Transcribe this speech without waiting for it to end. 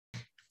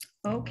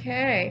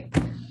Okay.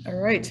 All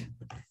right.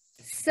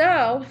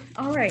 So,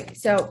 all right.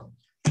 So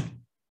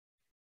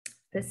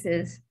this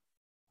is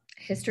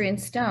History in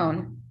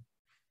Stone,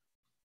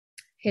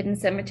 Hidden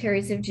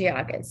Cemeteries of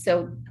Geauga.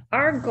 So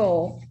our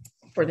goal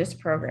for this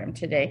program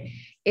today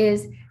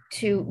is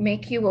to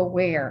make you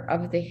aware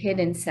of the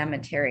hidden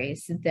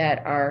cemeteries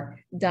that are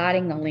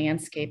dotting the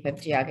landscape of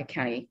Geauga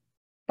County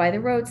by the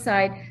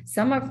roadside.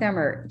 Some of them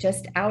are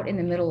just out in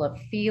the middle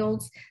of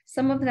fields.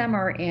 Some of them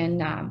are in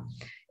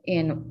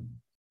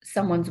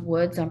someone's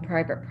woods on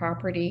private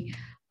property.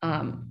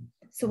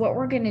 So what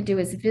we're going to do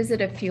is visit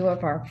a few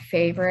of our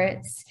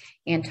favorites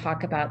and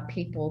talk about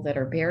people that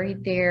are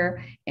buried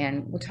there.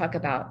 And we'll talk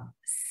about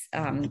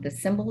the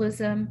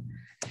symbolism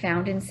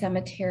found in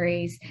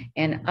cemeteries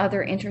and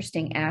other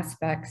interesting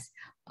aspects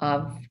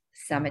of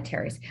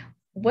cemeteries.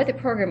 What the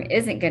program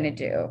isn't going to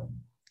do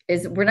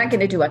is we're not going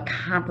to do a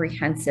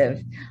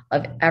comprehensive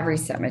of every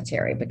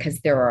cemetery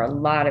because there are a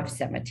lot of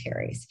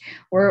cemeteries.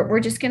 We're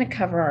just going to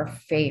cover our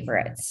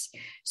favorites.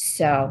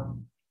 So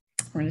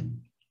we're going to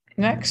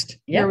Next,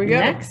 here we go.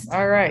 Next.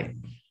 All right.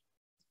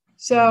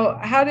 So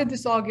how did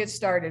this all get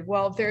started?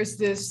 Well, there's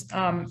this,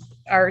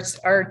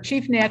 our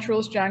chief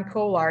naturalist, John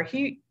Kolar,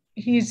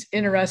 he's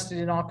interested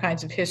in all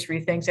kinds of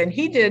history things. And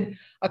he did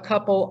a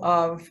couple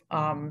of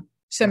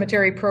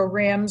cemetery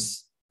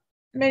programs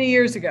many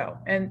years ago.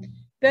 And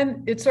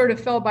then it sort of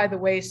fell by the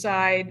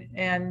wayside,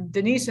 and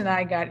Denise and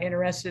I got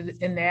interested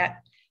in that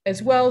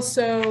as well.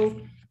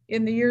 So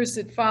in the years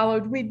that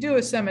followed, we do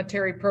a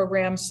cemetery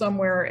program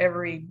somewhere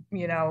every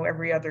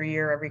other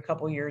year, every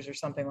couple of years or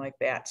something like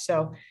that.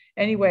 So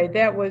anyway,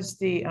 that was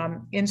the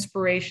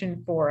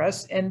inspiration for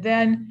us. And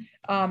then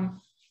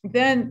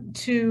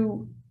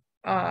to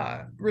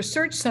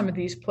research some of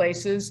these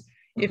places,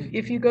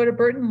 if you go to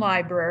Burton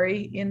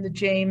Library in the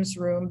James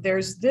Room,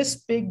 there's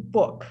this big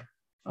book,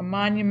 a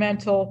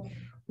monumental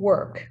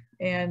work,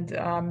 and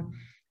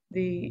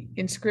the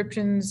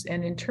inscriptions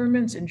and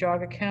interments in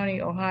Geauga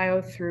County,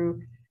 Ohio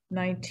through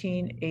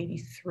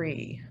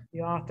 1983. The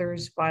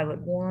authors Violet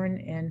Warren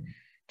and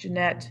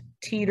Jeanette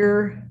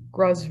Teeter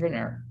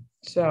Grosvenor.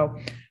 So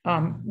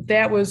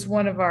that was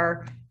one of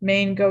our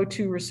main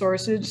go-to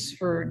resources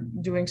for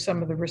doing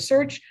some of the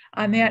research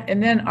on that.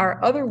 And then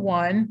our other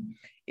one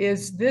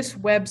is this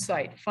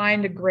website,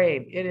 Find a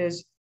Grave. It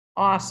is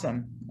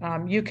awesome.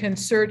 You can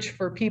search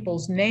for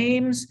people's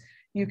names.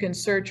 You can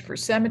search for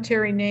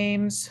cemetery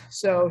names.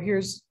 So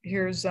here's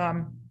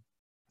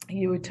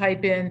you would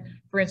type in,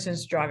 for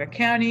instance, Geauga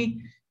County.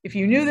 If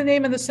you knew the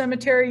name of the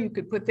cemetery, you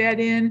could put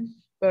that in,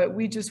 but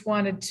we just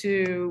wanted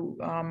to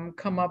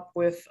come up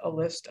with a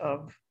list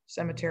of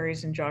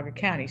cemeteries in Geauga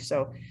County.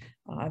 So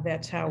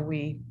that's how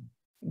we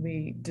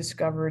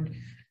discovered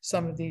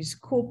some of these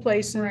cool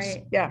places.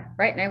 Right. Yeah.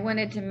 Right. And I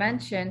wanted to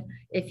mention,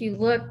 if you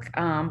look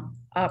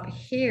up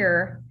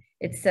here,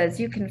 it says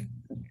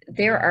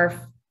there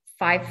are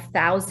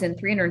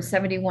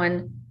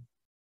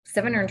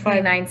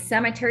 729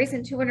 cemeteries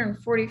in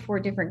 244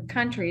 different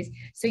countries.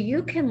 So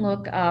you can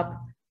look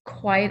up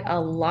quite a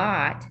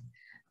lot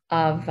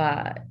of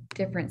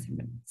different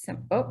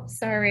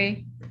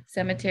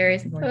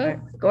cemeteries. We're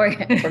going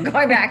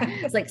back.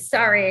 It's like,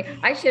 sorry,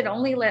 I should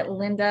only let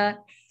Linda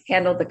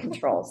handle the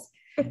controls.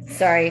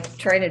 Sorry,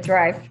 trying to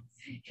drive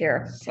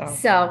here.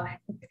 So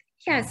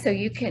yeah, so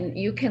you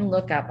can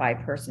look up by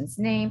a person's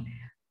name,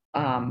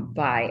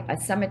 by a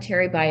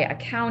cemetery, by a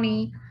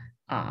county,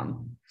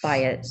 by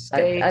a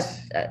state,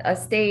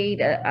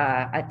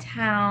 a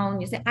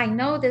town. You say, I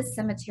know this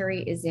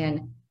cemetery is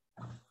in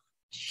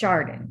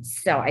Chardon.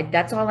 So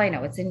that's all I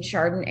know. It's in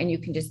Chardon, and you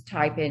can just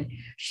type in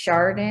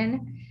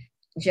Chardon,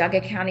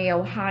 Geauga County,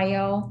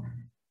 Ohio,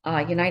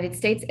 United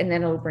States, and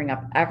then it'll bring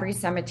up every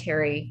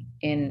cemetery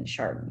in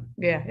Chardon.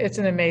 Yeah, it's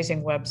an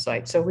amazing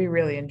website. So we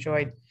really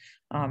enjoyed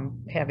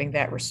having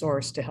that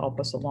resource to help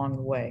us along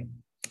the way.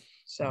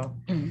 So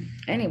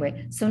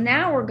anyway, so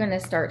now we're going to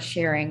start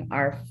sharing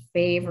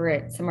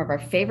some of our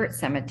favorite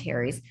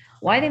cemeteries,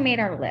 why they made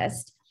our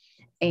list,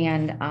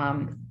 and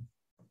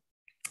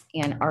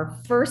our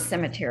first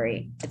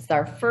cemetery. It's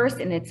our first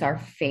and it's our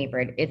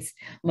favorite. It's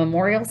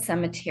Memorial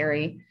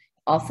Cemetery,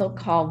 also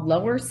called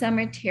Lower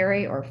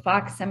Cemetery or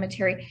Fox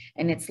Cemetery,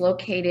 and it's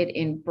located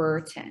in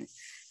Burton.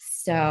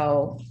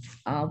 So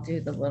I'll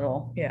do the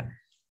little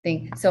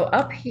thing. So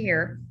up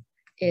here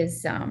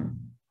is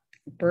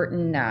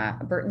Burton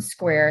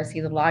Square. See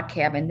the log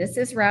cabin. This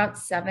is Route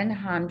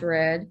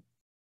 700.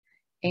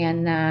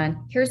 And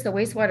then here's the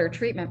wastewater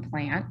treatment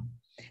plant.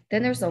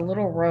 Then there's a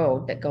little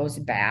road that goes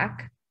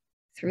back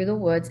through the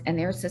woods, and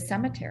there's the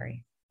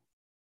cemetery.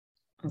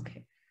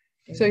 Okay.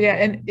 So yeah,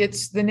 and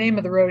it's the name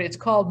of the road. It's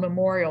called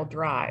Memorial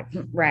Drive.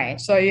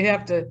 Right. So you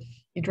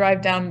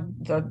drive down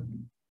the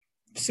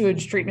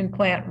sewage treatment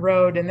plant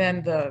road, and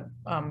then the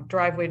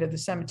driveway to the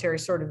cemetery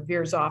sort of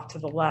veers off to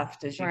the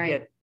left as you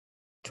get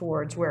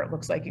towards where it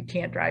looks like you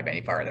can't drive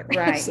any farther.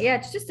 Right. So, yeah,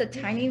 it's just a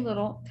tiny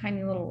little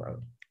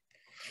road.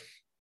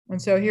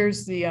 And so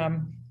here's the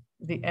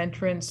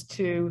entrance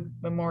to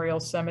Memorial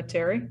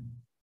Cemetery.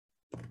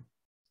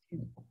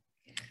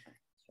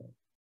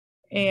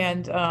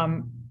 And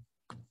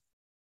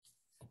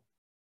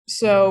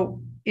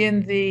So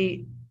in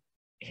the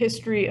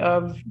history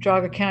of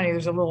Geauga County,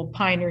 there's a little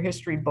pioneer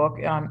history book.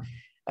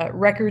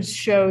 Records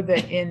show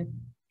that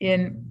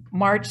on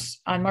March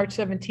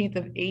 17th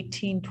of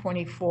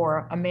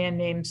 1824, a man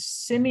named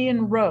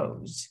Simeon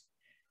Rose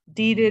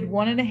deeded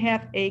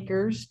 1.5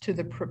 acres to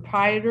the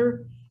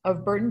proprietor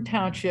of Burton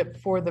Township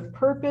for the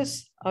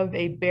purpose of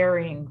a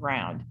burying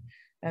ground.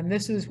 And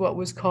this is what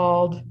was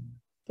called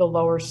the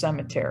Lower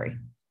Cemetery.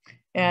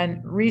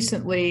 And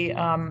recently,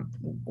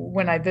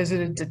 when I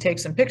visited to take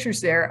some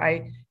pictures there,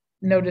 I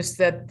noticed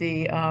that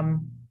the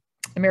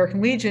American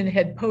Legion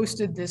had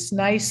posted this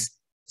nice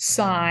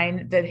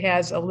sign that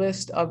has a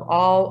list of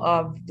all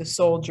of the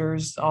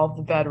soldiers, all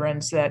the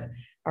veterans that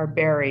are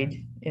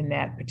buried in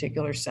that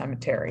particular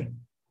cemetery.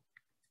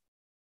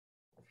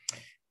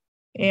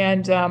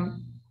 And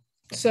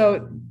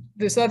so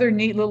this other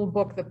neat little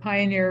book, The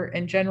Pioneer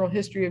and General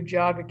History of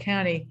Geauga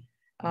County,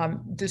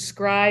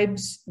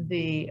 describes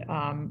the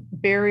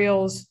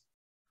burials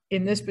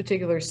in this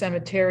particular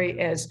cemetery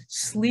as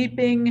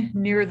sleeping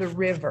near the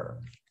river.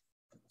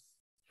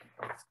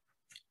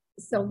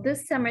 So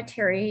this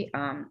cemetery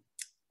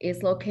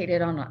is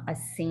located on a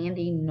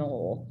sandy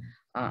knoll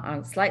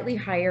on slightly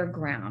higher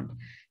ground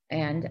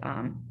and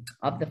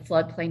of the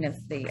floodplain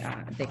of the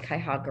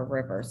Geauga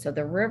River. So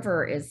the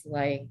river is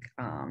like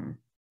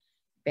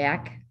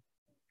back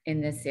in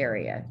this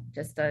area,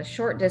 just a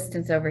short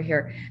distance over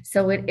here.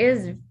 So it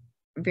is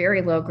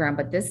very low ground,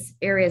 but this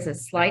area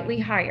is slightly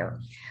higher.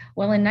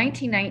 Well, in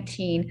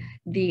 1919,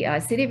 the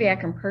city of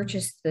Akron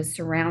purchased the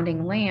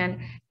surrounding land,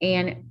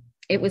 and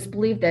it was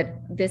believed that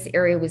this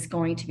area was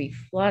going to be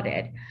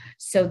flooded.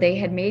 So they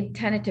had made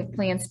tentative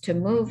plans to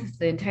move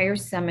the entire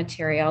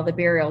cemetery, all the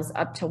burials,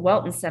 up to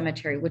Welton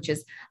Cemetery, which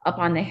is up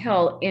on the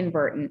hill in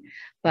Burton,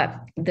 but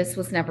this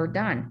was never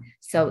done.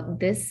 So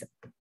this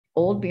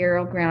old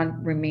burial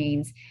ground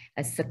remains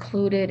a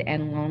secluded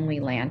and lonely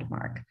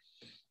landmark.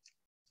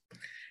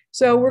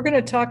 So we're going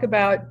to talk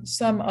about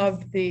some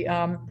of the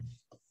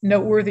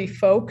noteworthy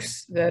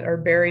folks that are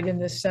buried in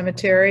this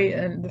cemetery.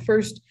 And the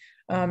first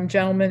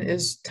gentleman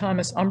is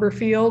Thomas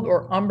Umberfield,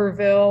 or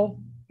Umberville.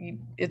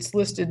 It's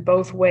listed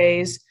both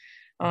ways.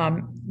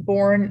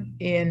 Born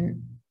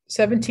in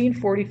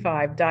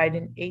 1745, died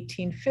in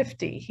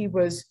 1850. He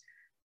was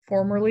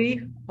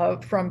formerly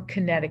from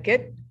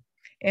Connecticut.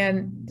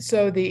 And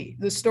so the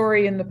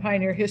story in the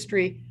pioneer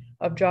history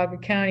of Geauga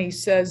County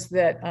says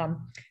that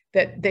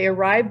that they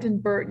arrived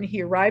in Burton.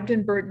 He arrived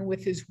in Burton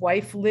with his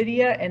wife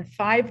Lydia and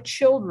 5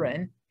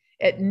 children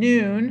at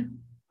noon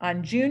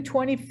on June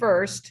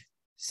 21st,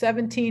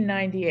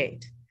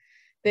 1798.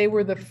 They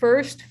were the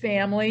first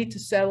family to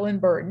settle in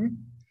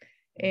Burton,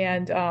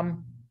 and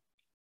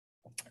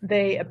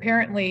they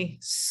apparently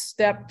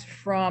stepped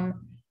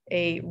from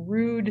a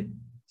rude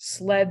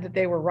sled that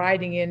they were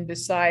riding in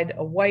beside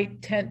a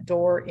white tent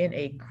door in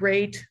a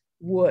great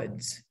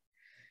woods.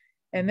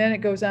 And then it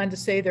goes on to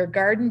say their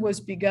garden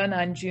was begun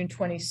on June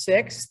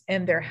 26th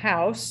and their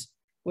house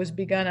was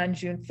begun on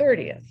June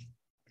 30th.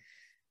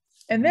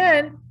 And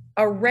then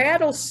a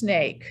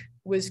rattlesnake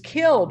was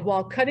killed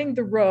while cutting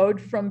the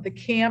road from the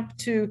camp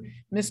to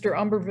Mr.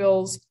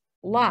 Umberville's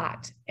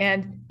lot.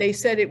 And they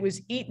said it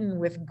was eaten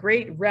with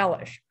great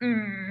relish.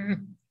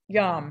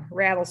 Yum,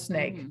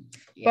 rattlesnake.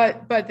 Yeah.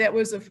 But it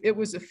was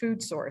a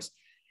food source.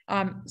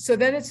 So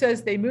then it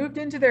says they moved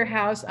into their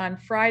house on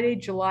Friday,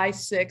 July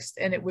 6th,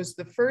 and it was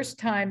the first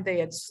time they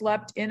had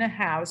slept in a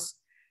house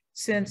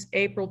since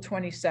April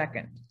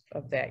 22nd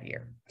of that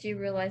year. Do you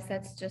realize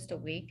that's just a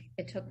week?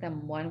 It took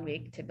them 1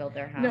 week to build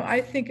their house. No, I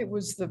think it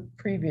was the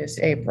previous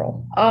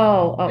April.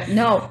 Oh,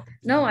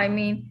 no, I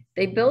mean,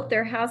 they built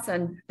their house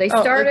they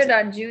started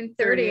on June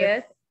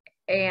 30th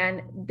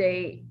and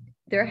they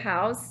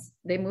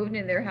moved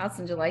in their house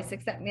on July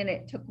 6th. I mean,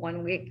 it took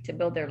 1 week to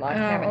build their log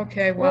cabin.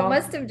 Okay, well, it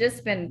must have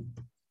just been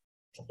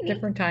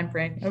different time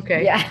frame.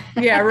 Okay. Yeah.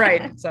 Yeah,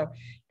 right. So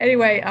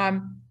anyway,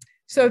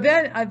 so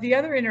then the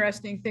other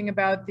interesting thing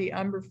about the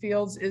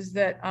Umberfields is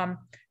that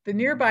the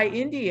nearby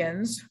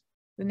Indians,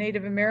 the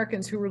Native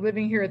Americans who were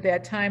living here at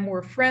that time,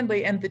 were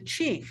friendly, and the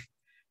chief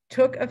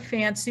took a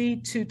fancy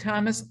to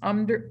Thomas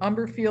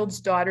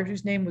Umberfield's daughter,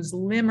 whose name was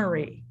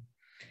Limmery,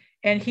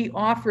 and he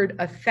offered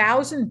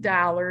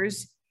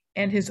 $1,000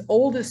 and his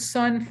oldest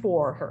son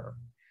for her.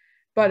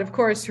 But of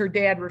course, her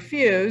dad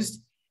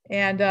refused,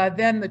 and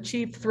then the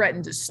chief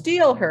threatened to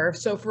steal her.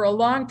 So for a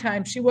long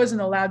time, she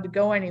wasn't allowed to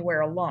go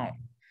anywhere alone.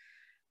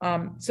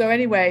 So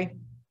anyway,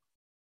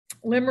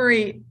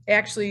 Limmery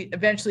actually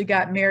eventually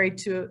got married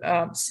to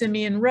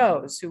Simeon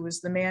Rose, who was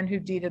the man who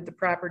deeded the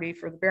property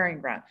for the burying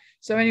ground.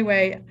 So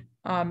anyway,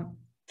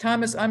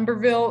 Thomas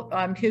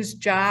Umberville, his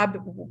job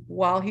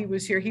while he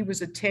was here, he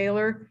was a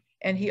tailor,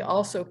 and he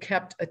also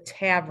kept a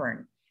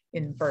tavern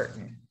in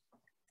Burton.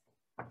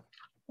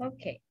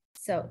 Okay,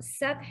 so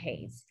Seth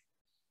Hayes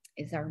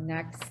is our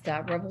next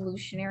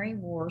Revolutionary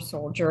War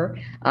soldier.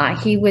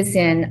 He was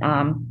in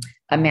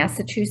a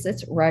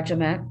Massachusetts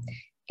regiment.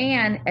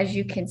 And as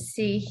you can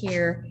see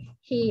here,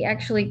 he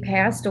actually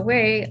passed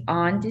away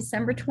on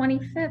December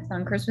 25th,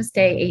 on Christmas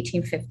Day,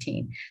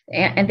 1815.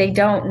 And they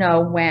don't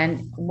know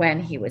when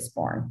he was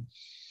born.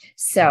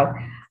 So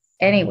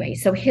anyway,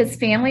 so his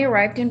family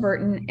arrived in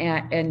Burton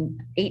in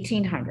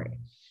 1800,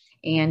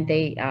 and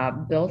they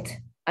built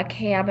a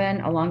cabin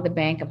along the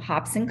bank of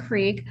Hobson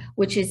Creek,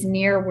 which is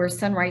near where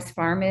Sunrise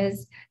Farm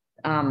is,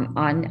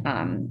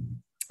 on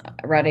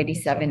Route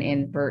 87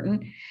 in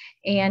Burton.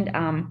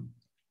 And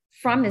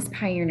from this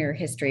pioneer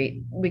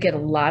history, we get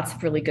lots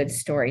of really good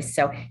stories.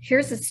 So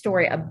here's a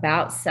story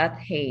about Seth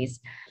Hayes.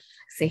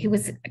 So he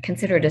was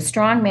considered a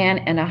strong man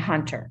and a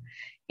hunter,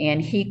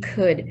 and he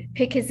could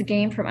pick his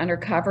game from under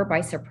cover by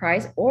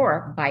surprise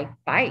or by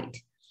bite.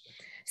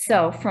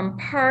 So from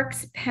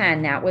Park's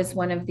pen, that was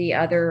one of the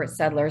other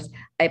settlers,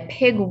 a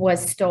pig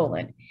was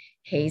stolen.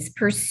 Hayes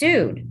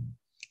pursued,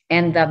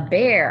 and the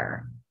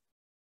bear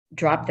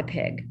dropped the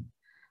pig.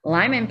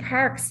 Lyman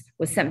Parks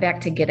was sent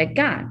back to get a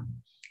gun.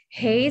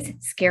 Hayes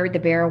scared the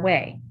bear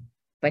away,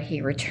 but he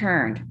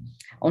returned,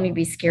 only to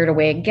be scared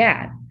away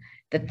again.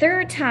 The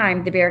third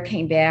time the bear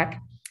came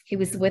back, he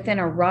was within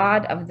a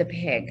rod of the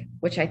pig,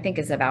 which I think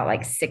is about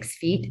like 6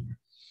 feet.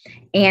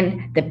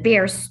 And the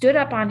bear stood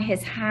up on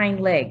his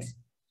hind legs.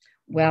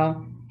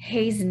 Well,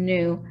 Hayes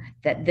knew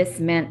that this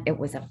meant it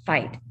was a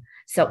fight.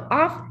 So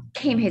off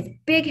came his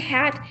big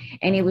hat,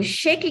 and he was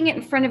shaking it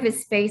in front of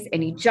his face,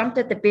 and he jumped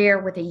at the bear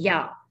with a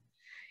yell.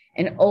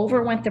 And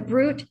over went the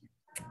brute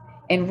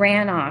and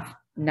ran off,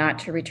 not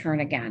to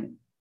return again.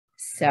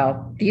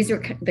 So these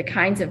are the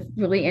kinds of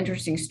really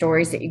interesting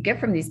stories that you get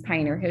from these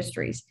pioneer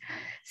histories.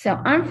 So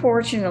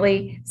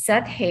unfortunately,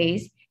 Seth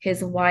Hayes,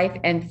 his wife,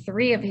 and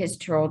 3 of his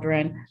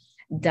children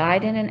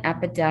died in an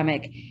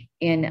epidemic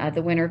in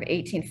the winter of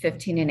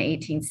 1815 and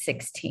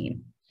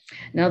 1816.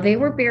 Now, they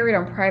were buried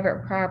on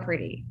private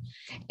property,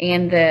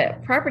 and the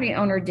property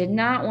owner did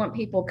not want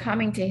people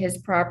coming to his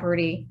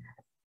property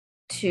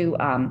to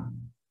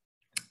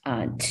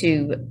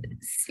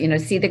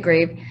see the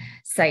grave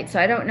site. So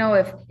I don't know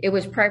if it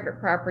was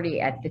private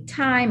property at the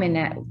time and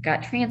that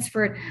got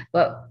transferred,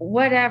 but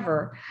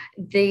whatever,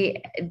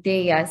 they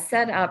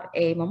set up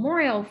a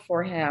memorial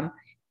for him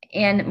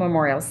in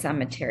Memorial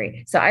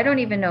Cemetery. So I don't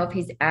even know if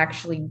he's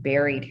actually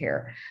buried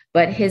here,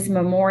 but his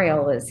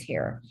memorial is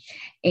here.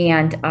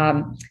 And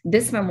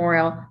this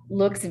memorial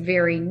looks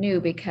very new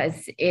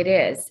because it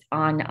is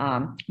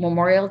on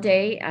Memorial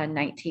Day,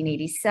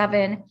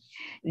 1987.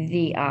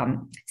 The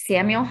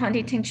Samuel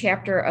Huntington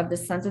chapter of the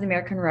Sons of the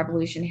American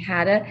Revolution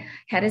had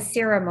a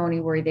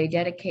ceremony where they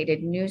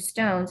dedicated new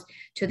stones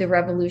to the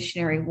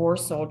Revolutionary War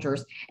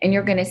soldiers. And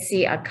you're going to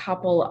see a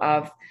couple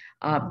of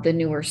the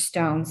newer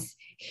stones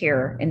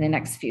here in the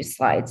next few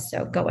slides.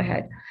 So go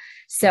ahead.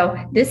 So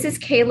this is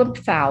Caleb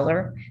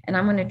Fowler, and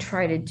I'm going to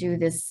try to do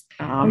this.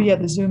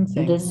 The Zoom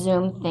thing. The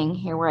Zoom thing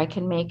here where I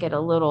can make it a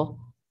little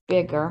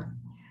bigger.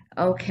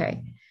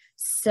 Okay,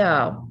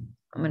 so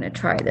I'm going to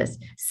try this.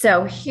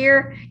 So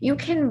here you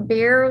can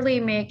barely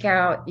make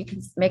out,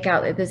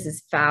 that this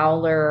is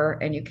Fowler,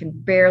 and you can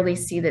barely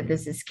see that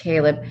this is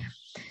Caleb.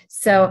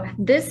 So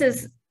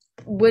this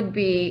would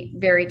be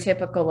very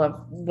typical of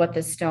what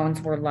the stones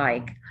were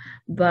like.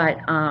 But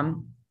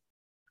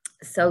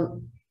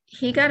so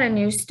he got a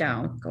new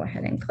stone. Go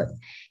ahead and click.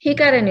 He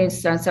got a new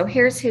stone. So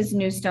here's his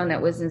new stone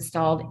that was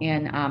installed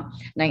in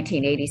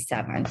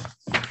 1987.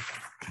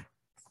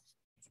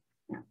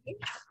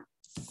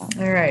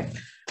 All right.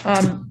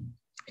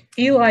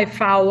 Eli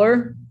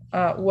Fowler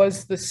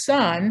was the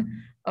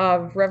son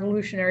of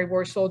Revolutionary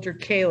War soldier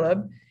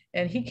Caleb,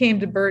 and he came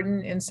to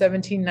Burton in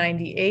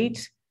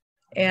 1798.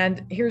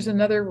 And here's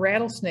another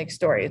rattlesnake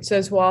story. It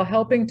says, while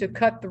helping to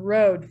cut the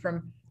road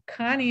from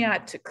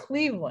Conneaut to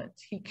Cleveland,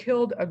 he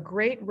killed a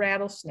great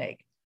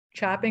rattlesnake,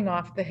 chopping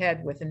off the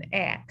head with an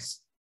axe.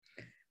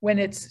 When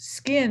its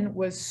skin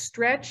was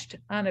stretched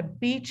on a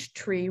beech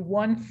tree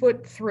 1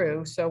 foot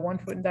through, so 1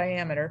 foot in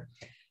diameter,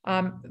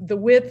 the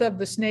width of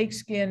the snake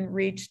skin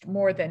reached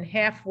more than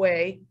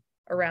halfway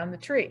around the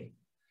tree.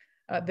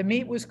 The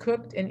meat was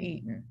cooked and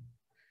eaten.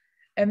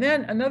 And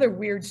then another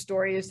weird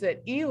story is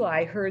that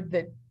Eli heard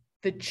that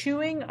the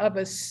chewing of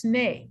a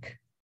snake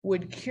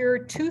would cure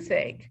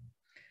toothache.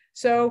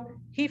 So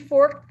he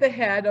forked the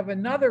head of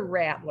another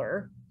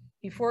rattler.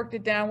 He forked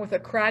it down with a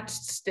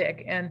crotched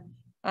stick, and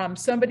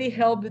somebody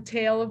held the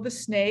tail of the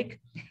snake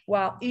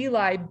while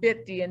Eli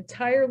bit the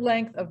entire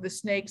length of the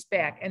snake's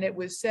back. And it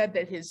was said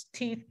that his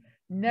teeth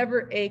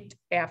never ached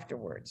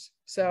afterwards.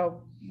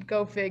 So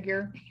go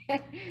figure,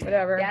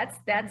 whatever.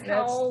 That's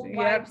how old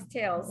wives'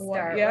 tales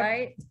start,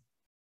 right?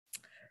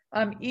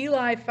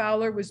 Eli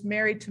Fowler was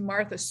married to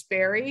Martha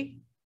Sperry.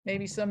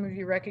 Maybe some of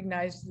you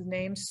recognize the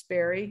name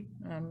Sperry,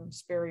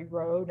 Sperry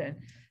Road. And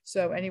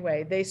so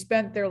anyway, they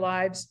spent their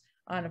lives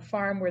on a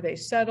farm where they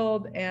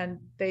settled, and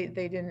they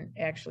didn't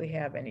actually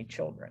have any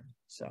children.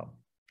 So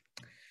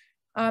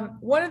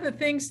one of the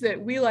things that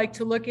we like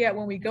to look at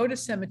when we go to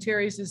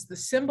cemeteries is the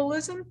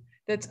symbolism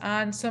that's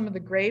on some of the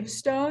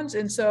gravestones.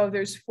 And so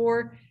there's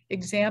 4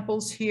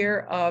 examples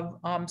here of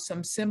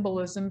some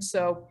symbolism.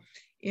 So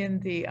in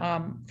the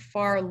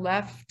far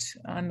left,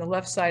 on the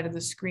left side of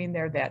the screen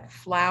there, that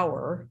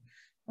flower.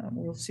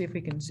 We'll see if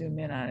we can zoom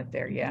in on it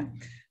there. Yeah.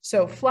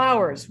 So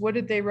flowers, what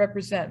did they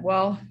represent?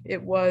 Well,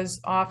 it was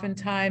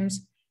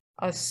oftentimes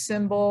a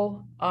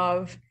symbol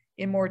of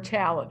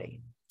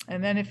immortality.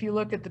 And then if you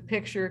look at the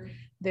picture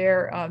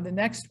there, the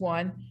next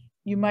one,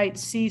 you might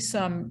see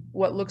some,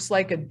 what looks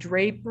like a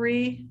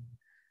drapery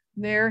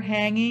there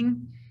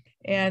hanging.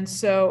 And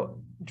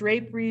so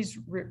draperies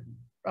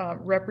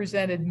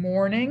represented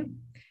mourning.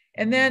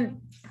 And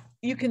then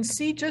you can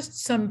see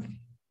just some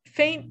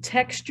faint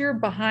texture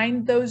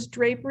behind those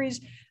draperies,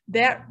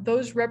 that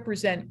those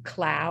represent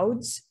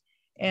clouds,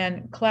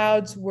 and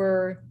clouds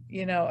were,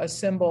 you know, a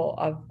symbol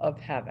of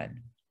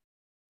heaven.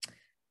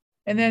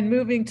 And then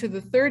moving to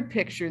the third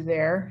picture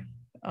there,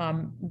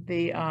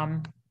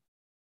 the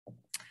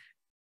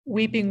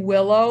weeping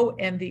willow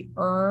and the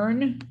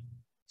urn.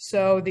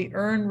 So the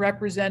urn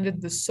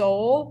represented the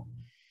soul,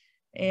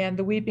 and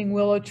the weeping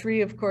willow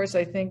tree, of course,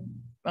 I think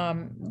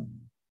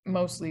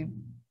mostly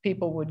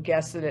people would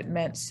guess that it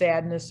meant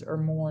sadness or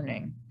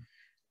mourning,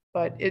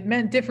 but it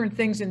meant different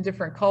things in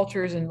different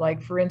cultures. And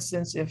like, for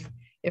instance,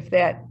 if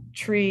that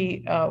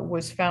tree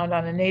was found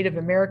on a Native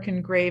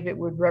American grave, it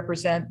would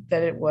represent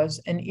that it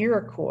was an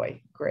Iroquois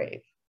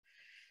grave.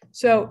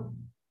 So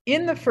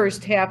in the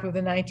first half of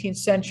the 19th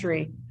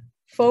century,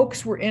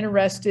 folks were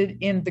interested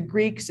in the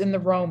Greeks and the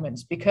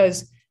Romans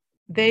because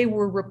they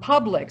were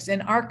republics,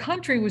 and our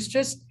country was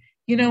just,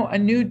 you know, a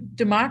new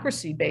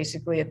democracy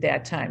basically at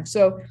that time.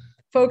 So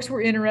folks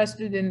were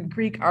interested in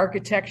Greek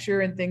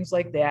architecture and things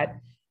like that.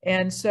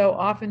 And so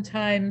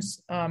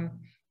oftentimes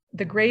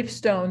the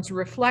gravestones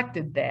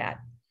reflected that.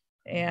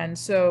 And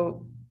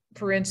so,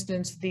 for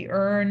instance, the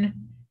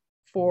urn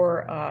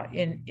for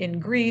in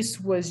Greece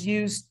was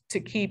used to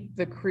keep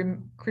the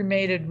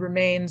cremated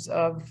remains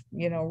of,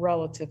 you know,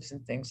 relatives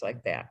and things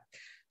like that.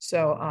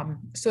 So,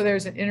 so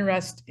there's an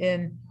interest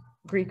in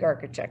Greek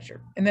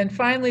architecture. And then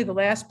finally, the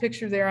last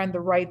picture there on the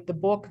right, the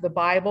book, the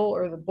Bible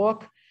or the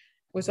book,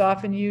 was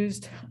often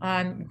used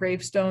on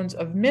gravestones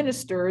of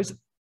ministers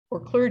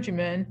or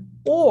clergymen,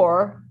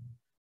 or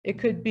it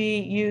could be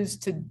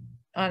used to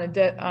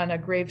on a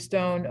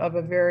gravestone of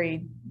a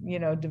very, you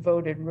know,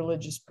 devoted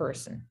religious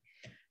person.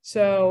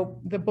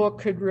 So the book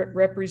could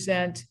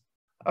represent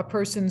a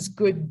person's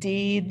good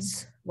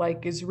deeds,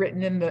 like is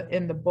written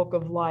in the book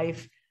of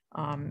life.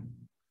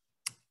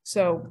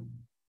 So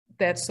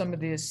that's some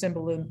of the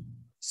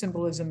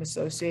symbolism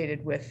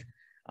associated with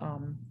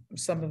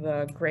some of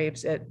the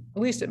graves at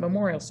least at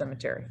Memorial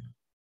Cemetery.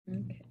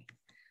 Okay.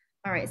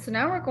 All right, so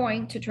now we're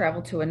going to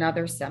travel to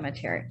another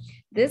cemetery.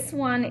 This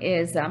one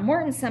is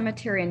Morton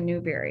Cemetery in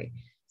Newberry.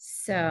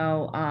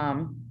 So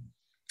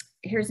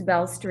here's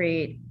Bell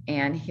Street,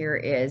 and here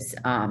is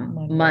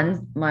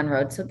Munn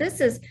Road. So this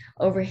is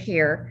over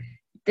here.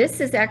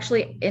 This is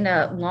actually in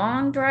a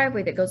long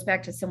driveway that goes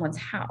back to someone's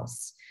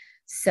house.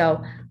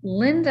 So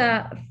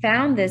Linda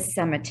found this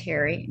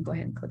cemetery. Go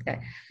ahead and click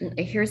that.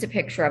 Here's a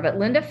picture of it.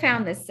 Linda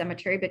found this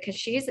cemetery because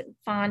she's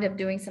fond of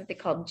doing something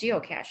called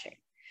geocaching.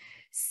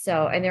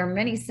 So, and there are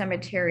many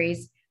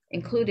cemeteries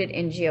included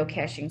in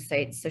geocaching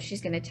sites. So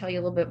she's going to tell you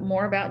a little bit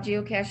more about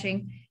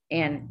geocaching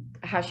and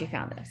how she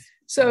found this.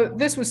 So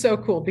this was so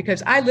cool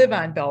because I live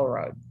on Bell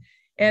Road.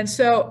 And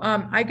so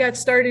I got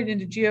started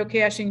into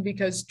geocaching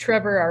because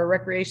Trevor, our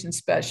recreation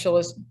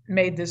specialist,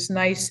 made this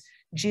nice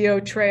geo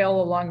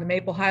trail along the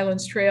Maple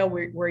Highlands Trail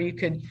where you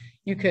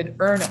could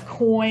earn a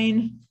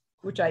coin,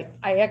 which I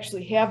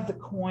actually have the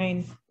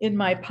coin in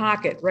my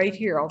pocket right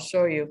here. I'll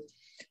show you.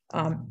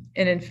 And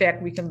in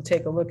fact, we can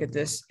take a look at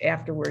this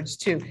afterwards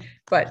too.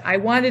 But I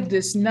wanted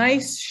this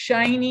nice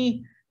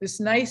shiny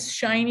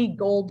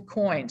gold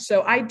coin.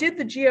 So I did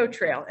the geo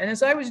trail. And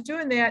as I was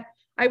doing that,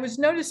 I was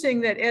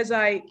noticing that as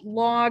I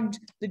logged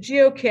the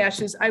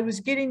geocaches, I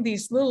was getting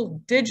these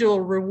little digital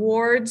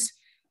rewards.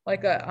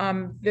 Like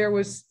there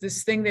was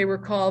this thing they were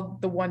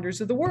called the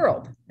Wonders of the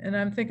World. And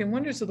I'm thinking,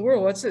 Wonders of the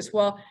World, what's this?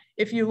 Well,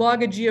 if you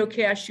log a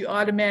geocache, you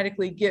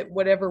automatically get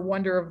whatever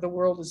wonder of the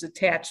world is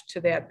attached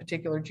to that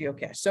particular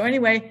geocache. So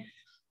anyway,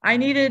 I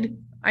needed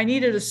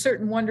a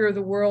certain wonder of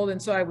the world.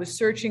 And so I was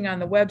searching on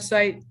the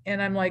website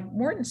and I'm like,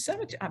 Morton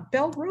Cemetery on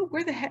Bell Road,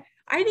 where the heck?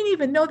 I didn't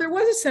even know there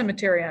was a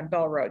cemetery on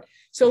Bell Road.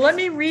 So let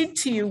me read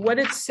to you what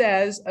it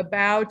says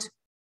about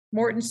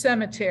Morton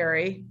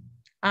Cemetery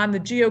on the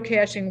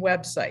geocaching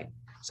website.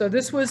 So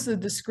this was the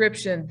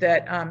description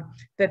that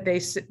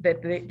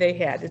they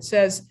had. It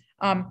says,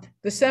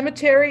 the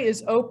cemetery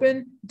is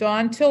open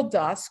dawn till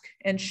dusk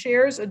and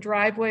shares a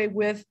driveway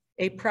with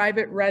a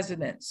private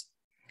residence.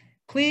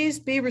 Please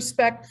be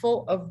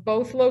respectful of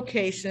both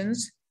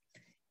locations.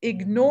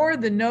 Ignore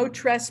the no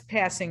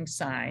trespassing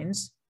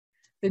signs.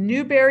 The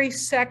Newberry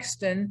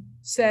sexton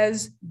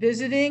says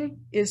visiting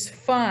is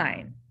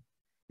fine.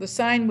 The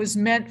sign was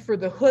meant for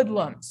the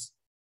hoodlums.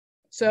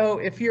 So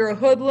if you're a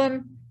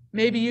hoodlum,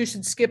 maybe you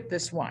should skip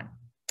this one.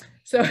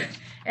 So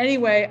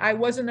anyway, I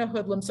wasn't a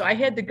hoodlum, so I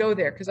had to go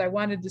there because I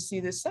wanted to see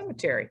this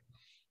cemetery.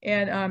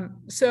 And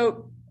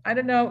so I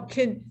don't know,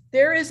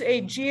 there is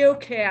a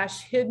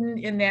geocache hidden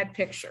in that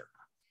picture.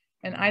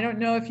 And I don't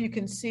know if you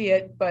can see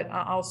it, but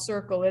I'll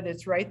circle it.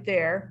 It's right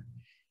there.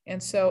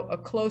 And so a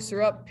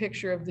closer up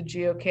picture of the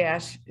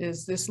geocache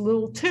is this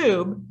little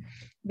tube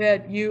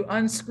that you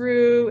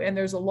unscrew, and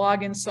there's a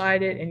log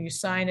inside it, and you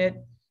sign it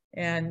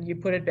and you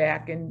put it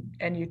back,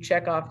 and you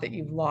check off that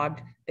you've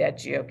logged that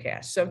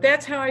geocache. So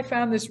that's how I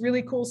found this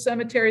really cool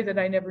cemetery that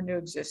I never knew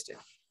existed.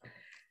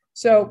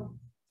 So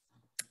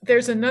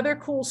there's another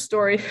cool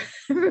story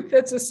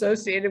that's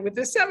associated with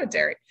this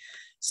cemetery.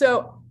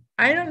 So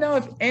I don't know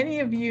if any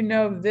of you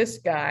know this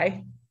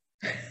guy.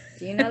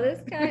 Do you know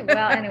this guy?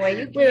 Well,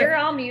 anyway, you're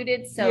all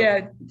muted, so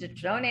yeah,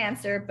 don't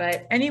answer.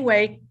 But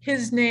anyway,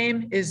 his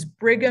name is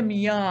Brigham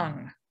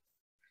Young.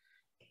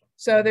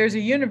 So there's a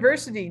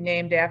university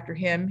named after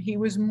him. He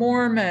was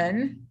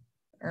Mormon,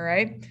 all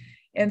right?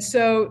 And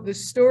so the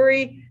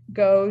story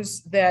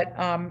goes that,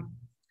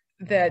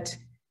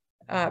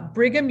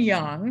 Brigham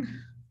Young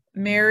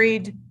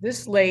married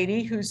this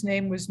lady whose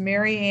name was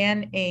Mary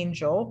Ann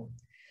Angel.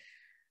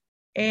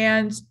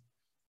 And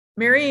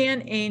Mary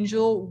Ann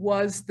Angel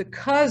was the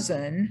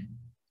cousin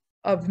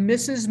of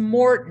Mrs.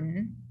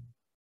 Morton,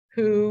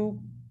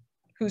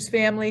 whose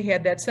family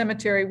had that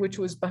cemetery, which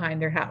was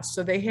behind their house.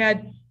 So they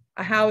had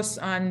a house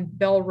on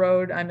Bell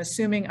Road. I'm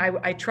assuming,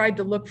 I tried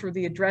to look for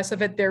the address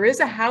of it. There is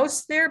a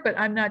house there, but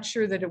I'm not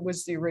sure that it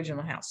was the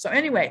original house. So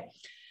anyway,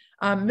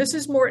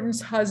 Mrs.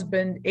 Morton's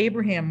husband,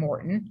 Abraham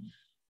Morton,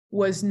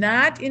 was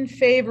not in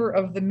favor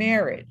of the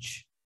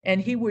marriage,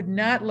 and he would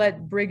not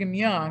let Brigham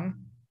Young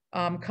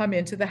come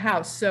into the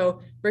house.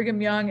 So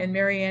Brigham Young and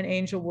Mary Ann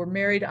Angel were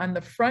married on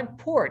the front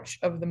porch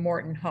of the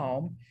Morton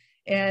home.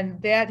 And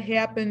that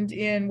happened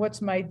in,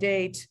 what's my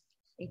date?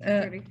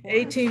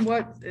 1834.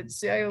 What?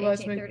 It's, I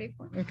lost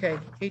 1834. Okay,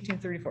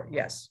 1834,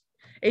 yes.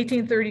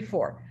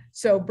 1834.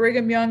 So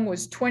Brigham Young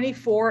was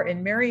 24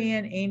 and Mary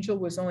Ann Angel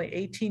was only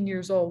 18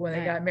 years old when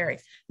they got married.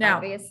 Now,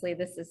 obviously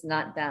this is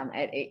not them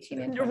at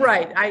 18 and 24.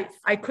 Right.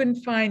 I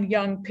couldn't find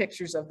young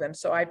pictures of them.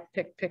 So I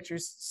picked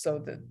pictures so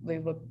that they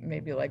look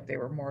maybe like they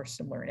were more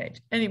similar in age.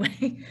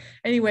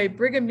 Anyway,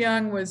 Brigham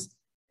Young was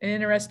an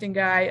interesting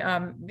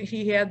guy.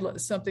 He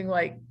had something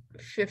like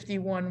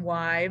 51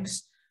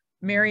 wives.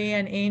 Mary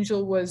Ann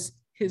Angel was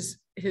his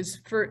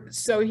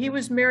first, so he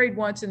was married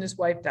once and his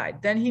wife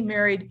died. Then he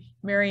married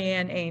Mary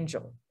Ann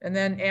Angel. And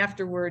then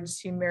afterwards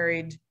he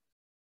married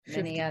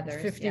many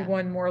others,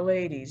 51 more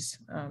ladies.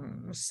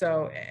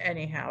 So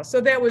anyhow,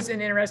 so that was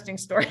an interesting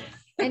story.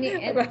 And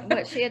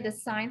what, she had to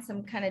sign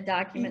some kind of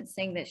document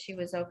saying that she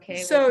was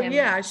okay so with him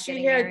yeah,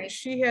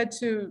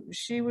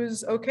 she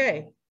was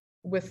okay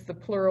with the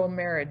plural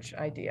marriage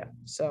idea.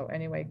 So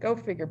anyway, go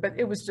figure. But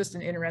it was just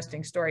an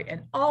interesting story,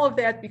 and all of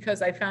that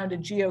because I found a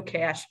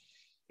geocache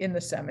in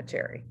the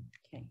cemetery.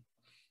 Okay.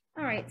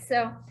 All right.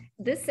 So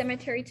this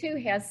cemetery too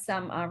has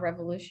some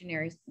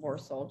Revolutionary War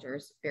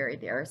soldiers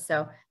buried there.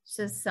 So it's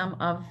just some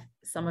of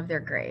their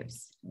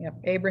graves. Yep.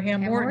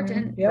 Abraham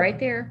Morton. Yep. Right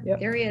there. Yep.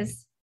 There he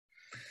is.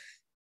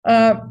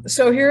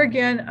 So here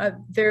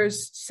again,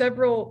 there's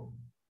several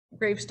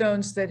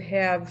gravestones that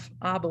have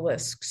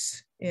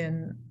obelisks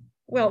in.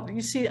 Well,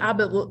 you see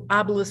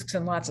obelisks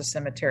in lots of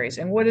cemeteries.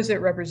 And what does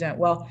it represent?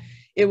 Well,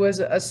 it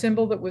was a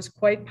symbol that was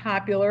quite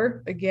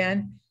popular,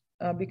 again,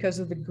 because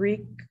of the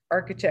Greek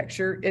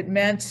architecture. It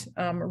meant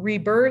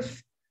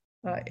rebirth.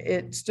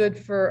 It stood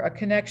for a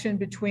connection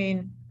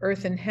between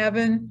earth and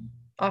heaven.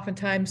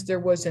 Oftentimes there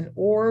was an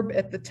orb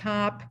at the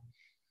top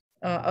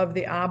of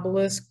the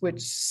obelisk,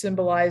 which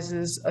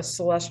symbolizes a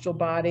celestial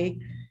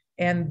body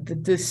and the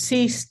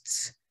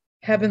deceased's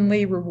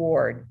heavenly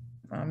reward.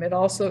 It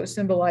also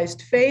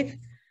symbolized faith.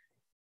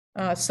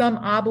 Some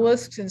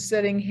obelisks,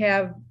 instead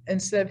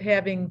of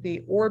having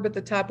the orb at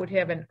the top, would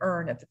have an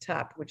urn at the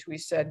top, which we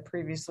said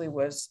previously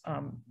was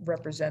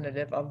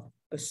representative of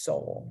the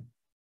soul.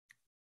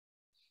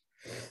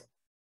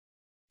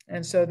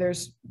 And so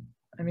there's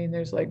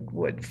like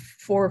what,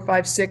 4 or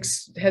 5,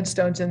 6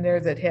 headstones in there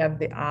that have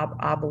the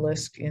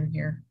obelisk in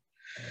here.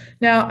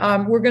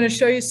 Now we're going to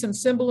show you some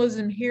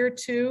symbolism here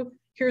too.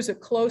 Here's a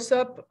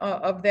close-up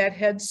of that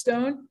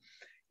headstone.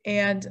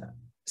 And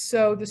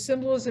so the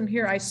symbolism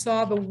here, I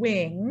saw the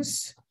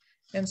wings.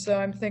 And so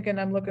I'm thinking,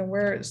 I'm looking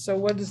where, so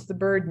what does the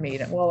bird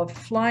mean? Well, a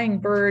flying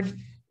bird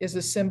is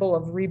a symbol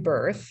of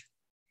rebirth.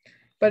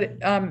 But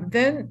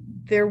then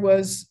there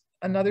was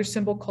another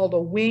symbol called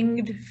a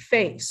winged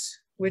face,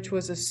 which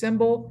was a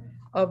symbol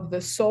of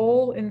the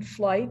soul in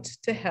flight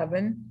to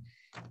heaven.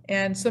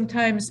 And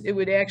sometimes it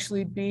would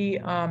actually be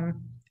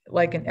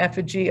like an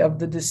effigy of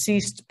the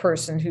deceased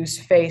person whose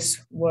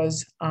face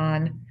was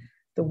on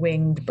the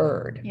winged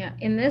bird. Yeah,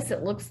 in this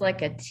it looks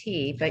like a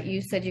T, but you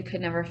said you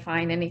could never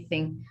find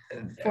anything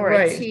for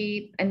right. A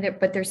T, and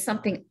but there's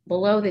something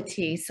below the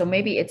T, so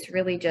maybe it's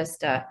really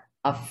just a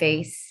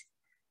face.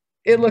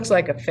 It looks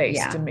like a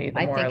face to me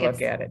the more I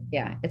look at it.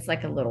 Yeah, it's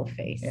like a little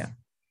face. Yeah.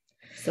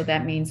 So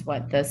that means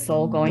what? The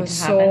soul going to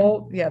heaven?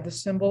 Heaven? Yeah, the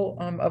symbol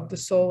of the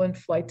soul in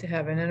flight to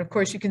heaven. And of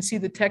course you can see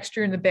the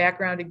texture in the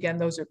background. Again,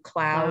 those are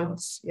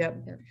clouds.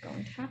 Yep. They're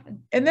going to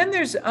heaven. And then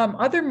there's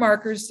other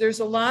markers. There's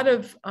a lot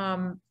of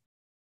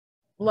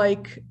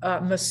like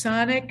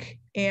Masonic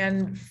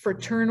and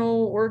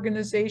fraternal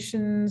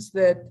organizations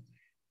that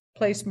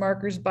place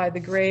markers by the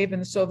grave.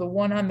 And so the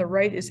one on the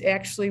right is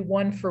actually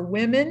one for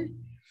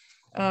women.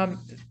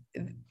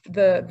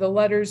 The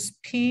letters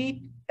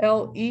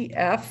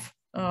PLEF,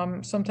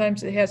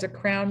 sometimes it has a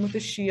crown with a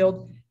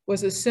shield,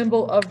 was a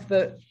symbol of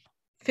the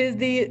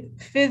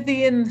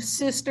Pythian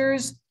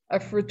Sisters, a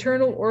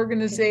fraternal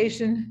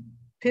organization.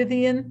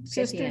 Pythian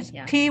Sisters,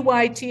 yeah.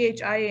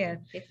 Pythian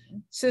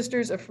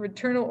Sisters, a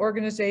fraternal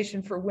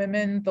organization for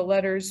women. The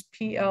letters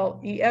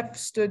PLEF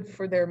stood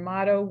for their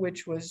motto,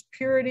 which was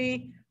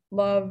purity,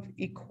 love,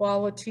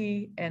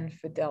 equality, and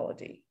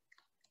fidelity.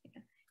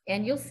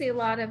 And you'll see a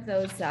lot of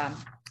those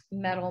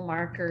metal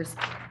markers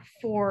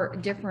for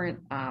different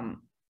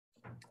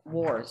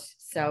wars.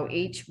 So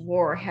each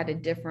war had a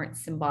different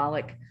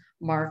symbolic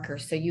marker.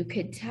 So you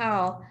could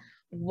tell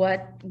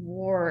what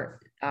war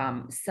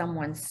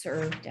someone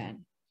served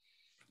in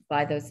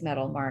by those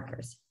metal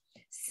markers.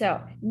 So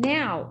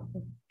now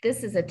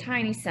this is a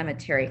tiny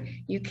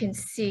cemetery. You can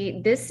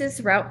see this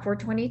is Route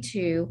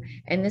 422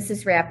 and this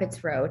is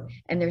Rapids Road.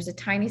 And there's a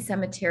tiny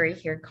cemetery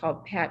here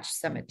called Patch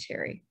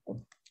Cemetery.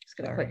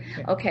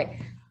 Okay,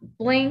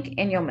 blink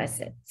and you'll miss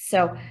it.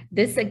 So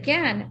this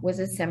again was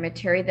a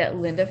cemetery that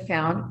Linda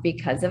found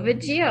because of a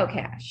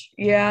geocache.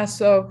 Yeah,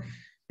 so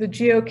the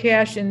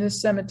geocache in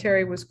this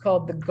cemetery was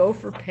called the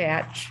Gopher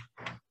Patch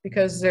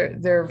because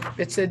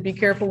it said be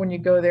careful when you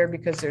go there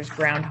because there's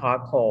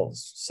groundhog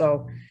holes.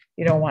 So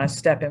you don't want to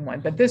step in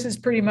one. But this is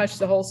pretty much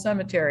the whole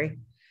cemetery.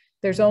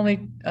 There's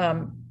only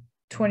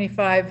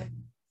 25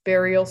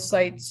 burial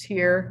sites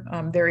here.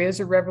 There is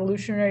a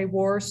Revolutionary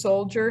War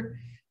soldier.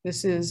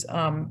 This is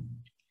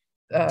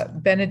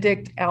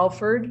Benedict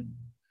Alford,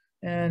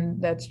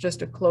 and that's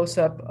just a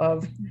close-up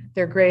of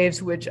their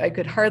graves, which I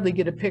could hardly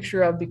get a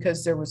picture of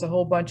because there was a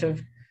whole bunch of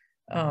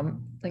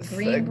like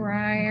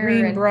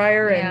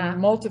greenbrier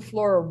and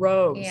multiflora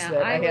rows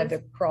that I had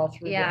to crawl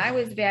through. Yeah, I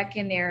was back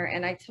in there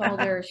and I told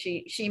her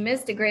she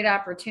missed a great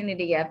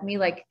opportunity of me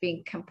like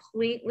being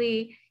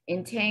completely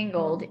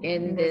entangled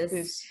in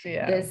this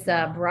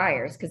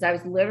briars, because I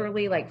was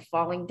literally like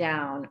falling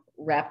down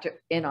wrapped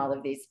in all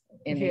of these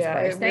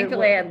briars.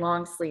 Thankfully I had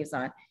long sleeves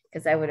on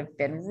because I would have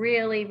been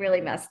really,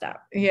 really messed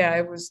up. Yeah,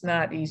 it was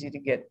not easy to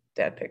get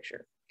that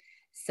picture.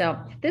 So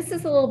this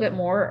is a little bit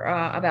more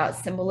about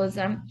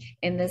symbolism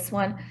in this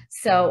one.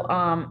 So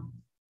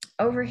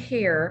over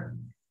here,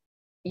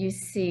 you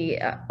see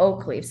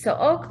oak leaves. So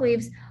oak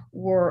leaves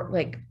were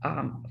like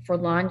for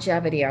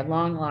longevity or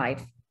long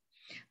life.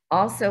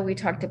 Also, we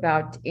talked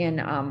about in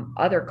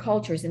other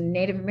cultures, in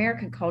Native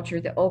American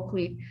culture, the oak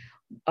leaf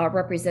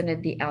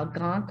represented the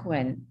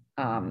Algonquin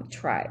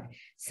tribe.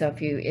 So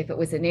if it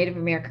was a Native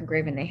American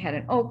grave and they had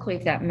an oak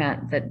leaf, that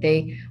meant that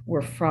they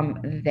were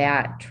from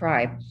that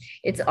tribe.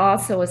 It's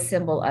also a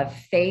symbol of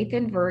faith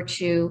and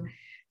virtue,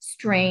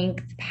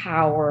 strength,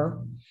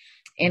 power,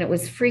 and it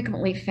was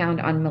frequently found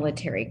on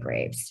military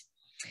graves.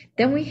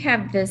 Then we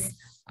have this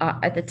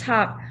at the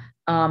top,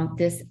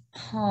 this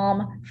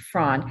palm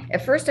frond.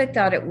 At first I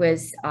thought it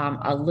was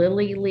a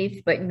lily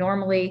leaf, but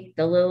normally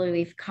the lily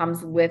leaf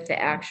comes with the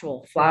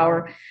actual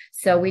flower.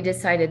 So we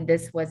decided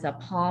this was a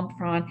palm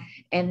frond,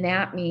 and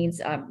that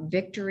means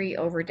victory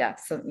over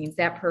death. So it means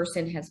that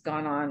person has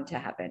gone on to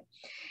heaven.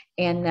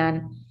 And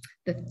then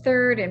the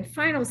third and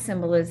final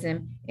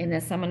symbolism in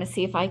this, I'm going to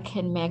see if I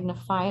can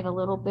magnify it a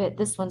little bit.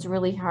 This one's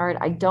really hard.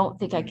 I don't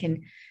think I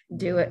can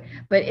do it,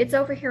 but it's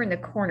over here in the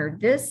corner.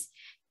 This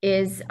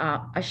is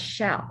a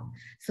shell.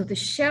 So the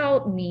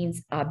shell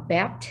means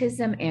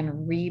baptism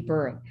and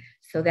rebirth.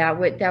 So that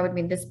would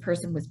mean this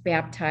person was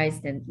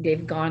baptized and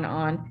they've gone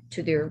on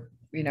to their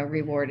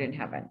reward in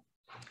heaven.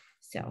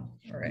 So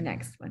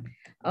next one.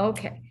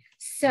 Okay,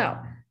 so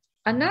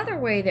another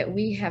way that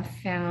we have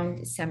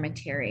found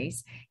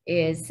cemeteries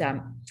is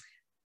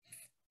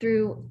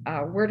through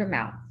word of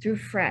mouth, through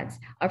friends.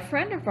 A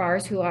friend of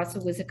ours who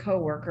also was a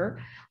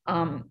co-worker,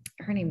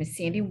 her name is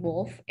Sandy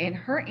Wolfe, and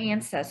her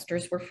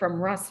ancestors were from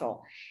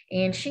Russell.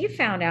 And she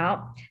found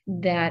out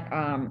that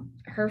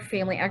her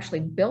family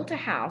actually built a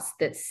house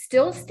that's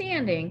still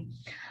standing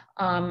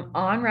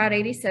on Route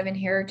 87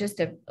 here, just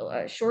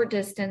a short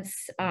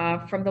distance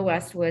from the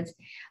Westwoods,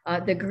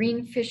 the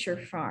Green Fisher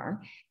Farm,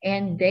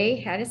 and they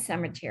had a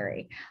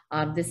cemetery.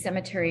 The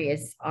cemetery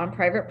is on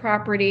private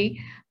property.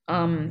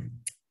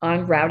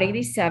 On Route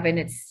 87,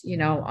 it's,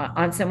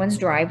 on someone's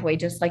driveway,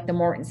 just like the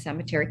Morton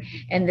Cemetery.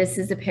 And this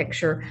is a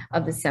picture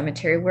of the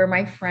cemetery where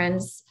my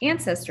friend's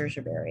ancestors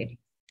are buried.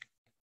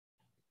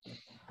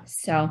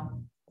 So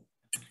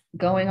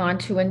going on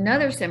to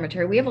another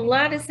cemetery, we have a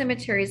lot of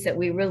cemeteries that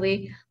we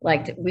really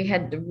liked. We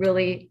had to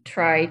really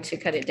try to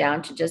cut it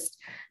down to just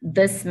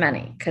this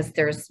many, because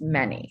there's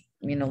many,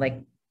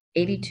 like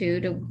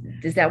 82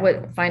 is that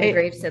what Find a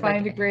Grave said?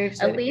 Find a Grave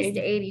said at least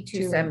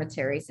 82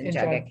 cemeteries in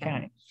Geauga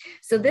County.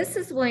 So this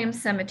is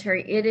Williams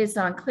Cemetery. It is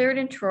on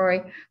Clarendon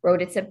Troy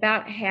Road. It's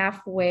about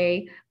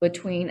halfway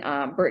between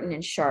Burton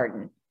and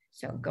Chardon.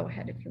 So go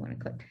ahead if you want to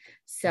click.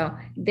 So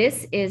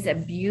this is a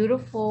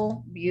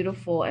beautiful,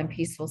 beautiful and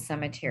peaceful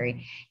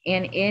cemetery.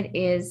 And it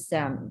is,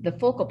 the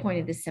focal point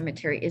of this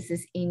cemetery is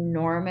this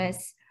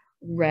enormous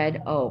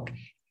red oak.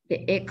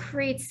 It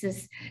creates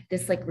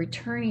this like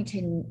returning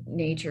to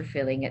nature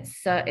feeling.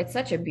 It's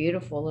such a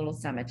beautiful little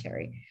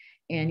cemetery.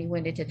 And you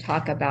wanted to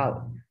talk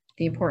about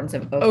the importance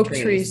of oak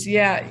trees.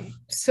 Yeah.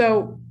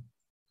 So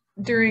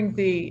during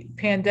the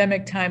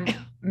pandemic time,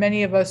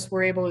 many of us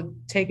were able to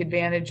take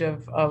advantage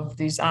of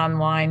these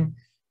online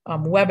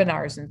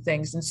webinars and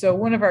things. And so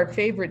one of our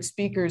favorite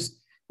speakers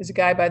is a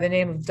guy by the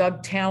name of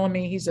Doug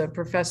Tallamy. He's a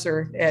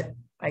professor at,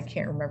 I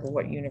can't remember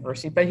what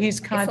university, but he's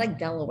it's like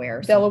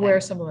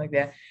Delaware, something like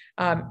that.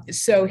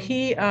 So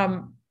he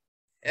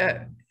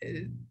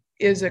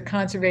is a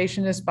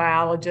conservationist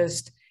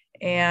biologist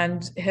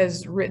and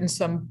has written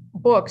some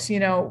books. You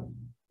know,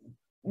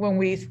 when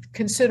we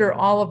consider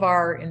all of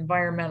our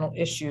environmental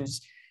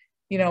issues,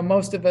 you know,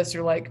 most of us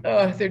are like,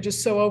 oh, they're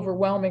just so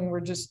overwhelming.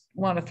 We just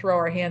want to throw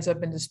our hands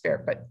up in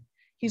despair. But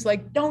he's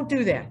like, don't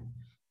do that.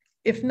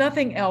 If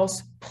nothing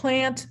else,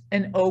 plant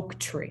an oak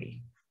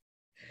tree,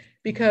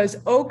 because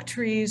oak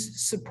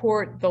trees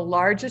support the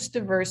largest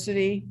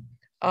diversity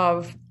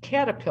of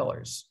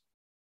caterpillars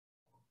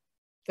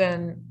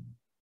than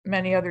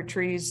many other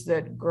trees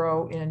that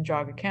grow in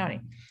Geauga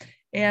County.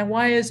 And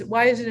why is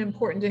it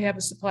important to have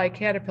a supply of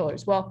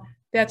caterpillars? Well,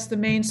 that's the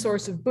main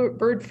source of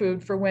bird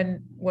food for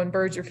when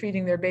birds are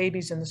feeding their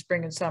babies in the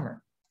spring and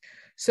summer.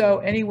 So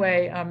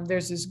anyway,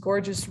 there's this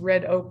gorgeous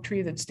red oak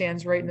tree that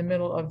stands right in the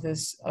middle of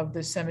this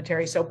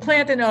cemetery. So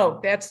plant an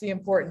oak. That's the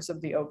importance of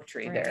the oak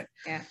tree there.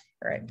 Yeah.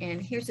 Right.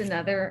 And here's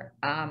another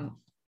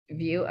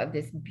view of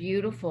this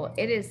beautiful,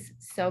 it is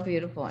so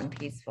beautiful and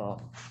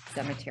peaceful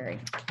cemetery.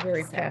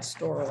 Very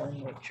pastoral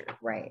in nature.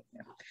 Right.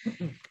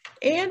 Yeah.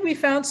 And we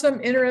found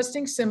some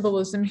interesting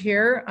symbolism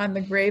here on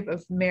the grave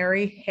of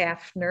Mary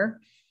Hafner.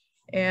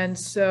 And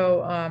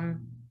so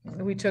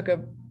we took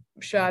a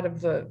shot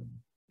of the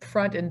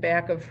front and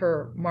back of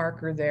her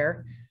marker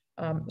there.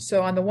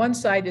 So on the one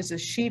side is a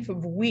sheaf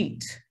of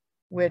wheat,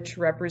 which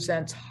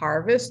represents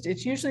harvest.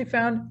 It's usually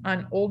found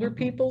on older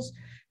people's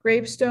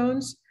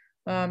gravestones.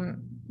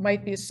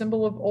 Might be a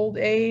symbol of old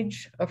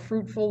age, a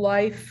fruitful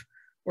life,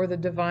 or the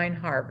divine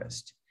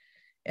harvest.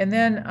 And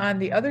then on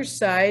the other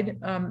side,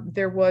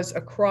 there was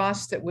a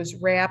cross that was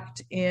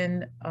wrapped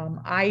in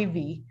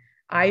ivy.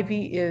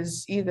 Ivy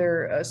is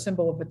either a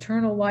symbol of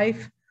eternal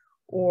life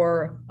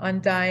or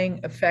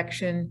undying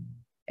affection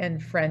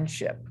and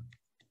friendship.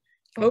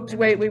 Oops,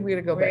 wait, we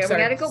gotta go back. We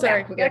gotta go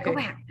back. We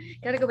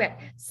gotta go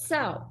back.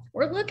 So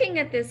we're looking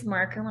at this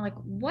marker and we're like,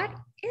 what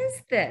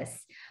is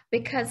this?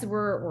 Because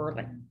we're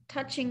like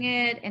touching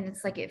it and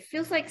it's like, it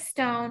feels like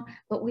stone,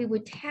 but we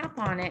would tap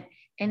on it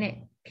and it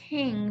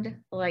pinged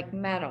like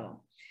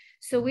metal.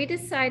 So we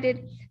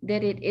decided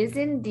that it is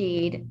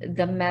indeed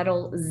the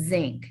metal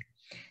zinc.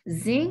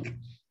 Zinc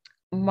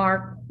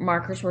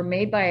markers were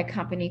made by a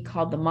company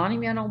called the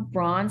Monumental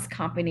Bronze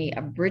Company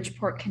of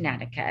Bridgeport,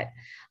 Connecticut.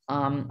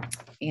 And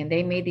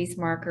they made these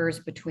markers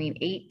between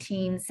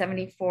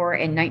 1874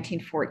 and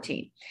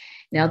 1914.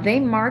 Now they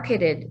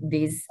marketed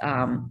these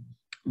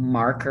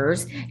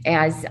markers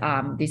as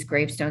these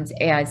gravestones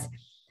as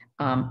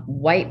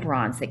white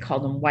bronze. They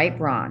called them white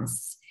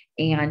bronze.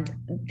 And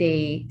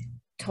they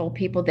told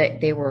people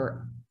that they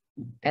were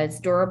as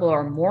durable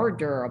or more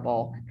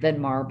durable than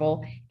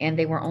marble, and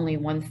they were only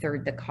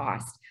 1/3 the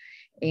cost.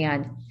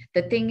 And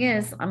the thing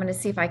is, I'm going to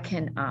see if I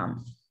can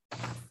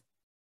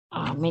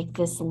make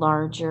this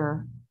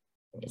larger.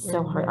 It's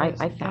so hard.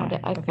 I found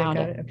it. I found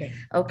it.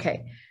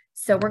 Okay.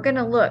 So we're going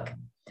to look.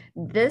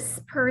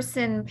 This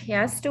person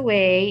passed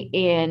away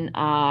in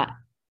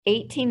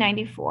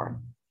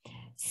 1894.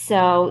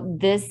 So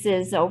this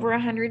is over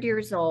 100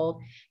 years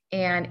old,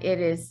 and it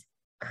is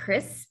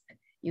crisp.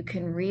 You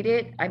can read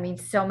it. I mean,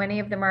 so many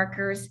of the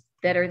markers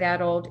that are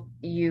that old,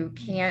 you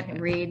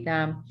can't read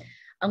them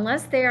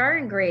unless they are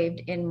engraved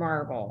in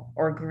marble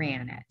or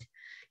granite.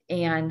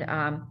 And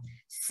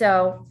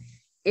so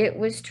it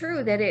was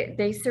true that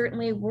they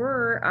certainly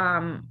were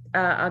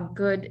a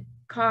good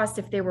cost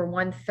if they were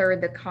 1/3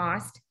 the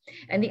cost.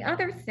 And the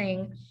other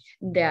thing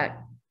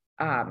that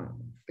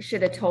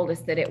should have told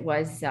us that it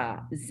was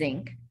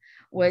zinc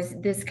was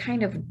this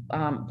kind of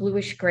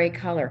bluish gray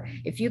color.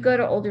 If you go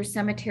to older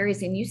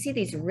cemeteries and you see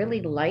these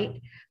really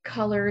light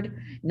colored,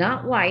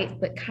 not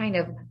white, but kind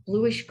of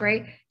bluish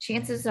gray,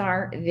 chances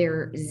are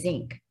they're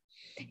zinc.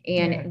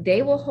 And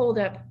they will hold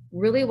up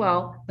really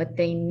well, but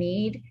they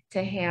need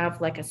to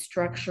have like a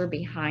structure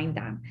behind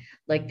them.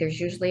 Like there's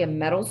usually a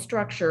metal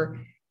structure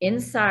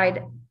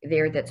inside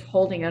there that's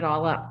holding it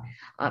all up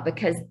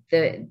because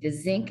the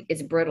zinc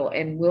is brittle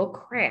and will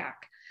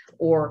crack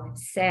or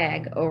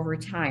sag over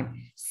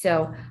time.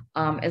 So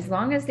as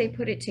long as they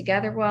put it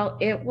together well,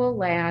 it will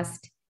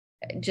last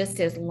just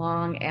as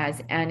long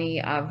as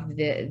any of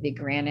the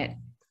granite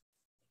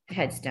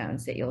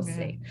headstones that you'll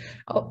see.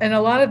 Oh, and a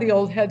lot of the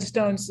old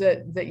headstones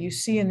that you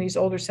see in these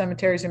older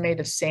cemeteries are made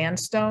of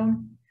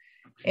sandstone.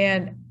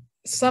 And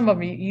some of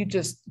them, you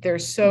just, they're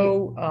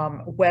so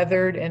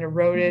weathered and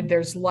eroded.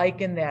 There's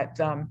lichen that,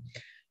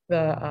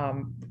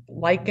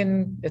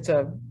 lichen, it's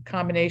a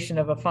combination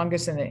of a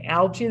fungus and an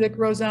algae that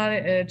grows on it,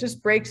 and it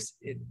just breaks,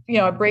 it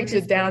breaks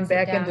it down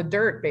back into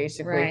dirt,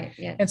 basically. Right,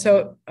 yeah. And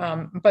so,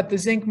 but the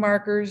zinc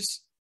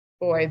markers,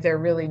 boy, they're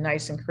really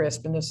nice and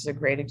crisp, and this is a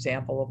great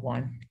example of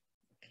one.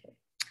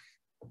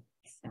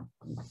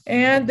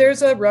 And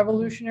there's a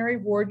Revolutionary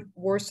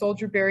War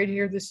soldier buried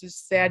here. This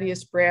is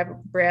Thaddeus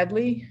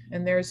Bradley,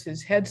 and there's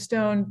his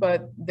headstone,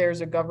 but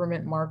there's a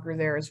government marker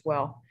there as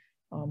well,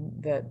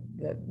 that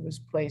was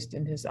placed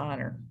in his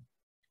honor.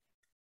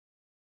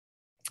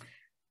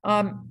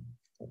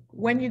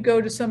 When you go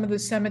to some of the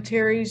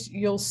cemeteries,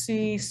 you'll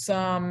see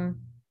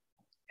some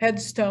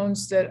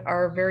headstones that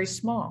are very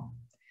small.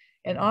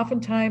 And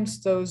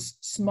oftentimes those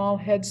small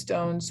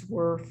headstones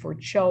were for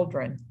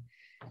children.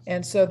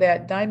 And so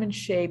that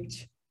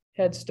diamond-shaped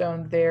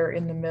headstone there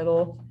in the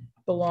middle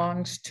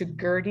belongs to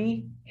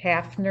Gertie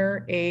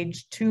Hafner,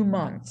 age 2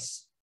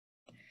 months.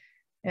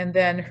 And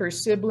then her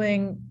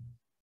sibling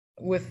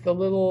with the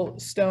little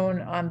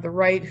stone on the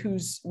right,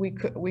 who's we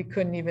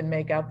couldn't even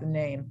make out the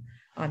name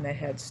on the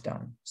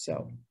headstone.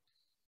 So,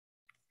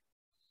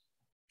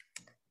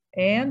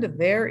 and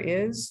there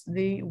is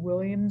the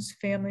Williams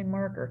family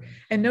marker.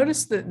 And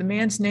notice that the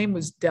man's name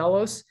was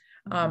Delos.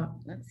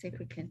 Let's see if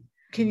we can.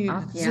 Can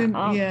you zoom?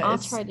 Yeah, I'll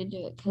try to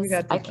do it because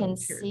I can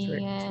see it.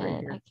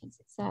 Right, I can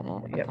see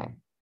it. Yep. Okay.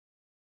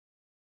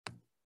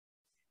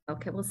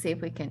 Okay, we'll see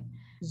if we can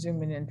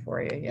zoom it in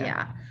for you.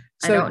 Yeah.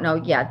 So, I don't know.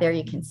 Yeah, there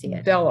you can see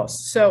it.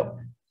 Delos. So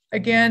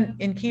again,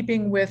 in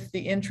keeping with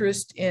the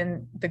interest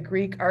in the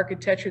Greek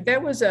architecture,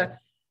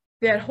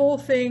 that whole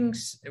thing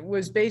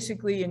was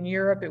basically in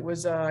Europe. It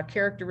was a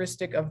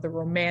characteristic of the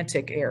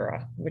Romantic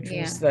era, which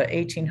was the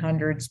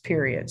 1800s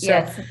period. So,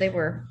 yes, they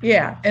were.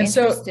 Yeah, and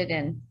interested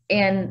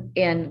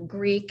in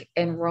Greek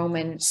and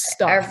Roman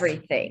stuff,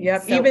 everything.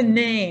 Yep, so, even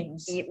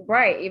names.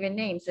 Right, even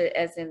names,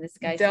 as in this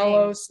guy's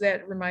Delos. Name.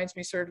 That reminds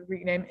me sort of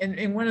Greek name. And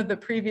in one of the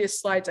previous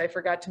slides, I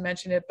forgot to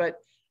mention it, but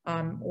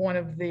one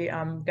of the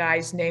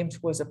guys'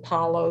 names was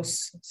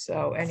Apollos.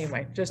 So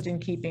anyway, just in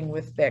keeping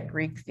with that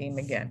Greek theme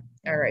again.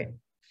 All right.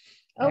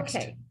 Okay,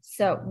 next.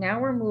 So now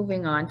we're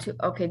moving on to,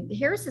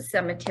 here's a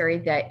cemetery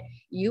that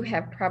you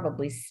have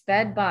probably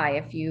sped by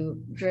if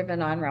you've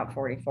driven on Route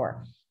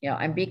 44.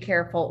 And be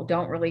careful,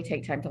 don't really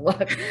take time to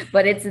look,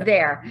 but it's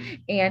there.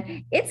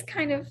 And it's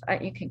kind of,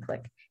 you can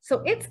click.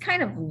 So it's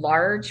kind of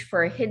large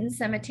for a hidden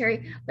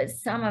cemetery, but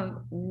some of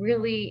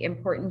really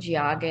important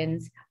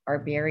Geogans are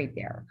buried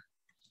there.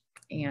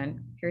 And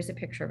here's a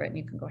picture of it, and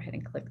you can go ahead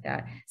and click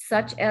that,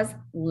 such as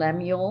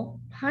Lemuel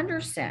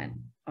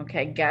Punderson.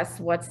 Okay, guess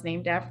what's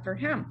named after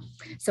him?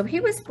 So he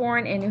was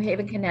born in New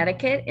Haven,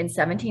 Connecticut in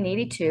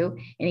 1782,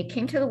 and he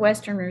came to the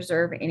Western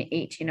Reserve in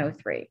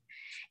 1803.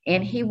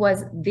 And he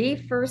was the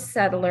first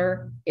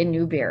settler in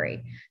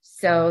Newbury.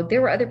 So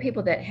there were other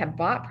people that have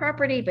bought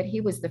property, but he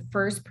was the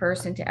first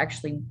person to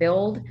actually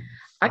build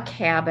a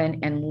cabin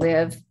and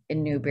live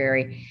in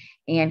Newbury.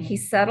 And he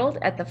settled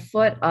at the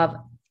foot of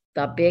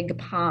the Big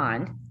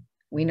Pond.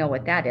 We know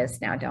what that is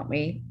now, don't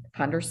we?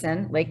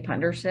 Punderson, Lake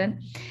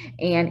Punderson.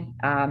 And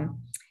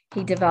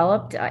he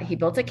built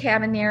a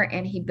cabin there,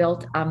 and he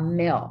built a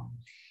mill.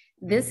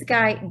 This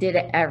guy did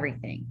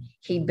everything.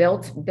 He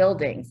built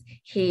buildings.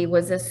 He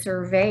was a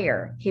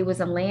surveyor. He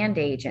was a land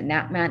agent.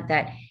 That meant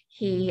that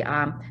he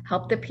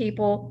helped the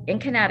people in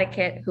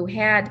Connecticut who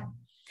had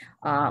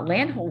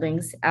land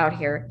holdings out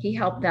here. He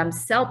helped them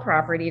sell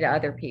property to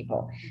other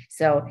people.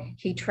 So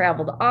he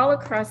traveled all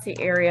across the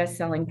area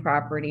selling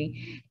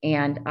property,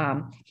 and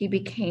he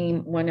became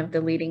one of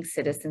the leading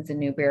citizens in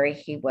Newbury.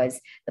 He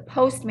was the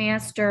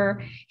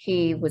postmaster,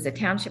 he was a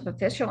township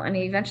official, and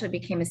he eventually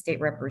became a state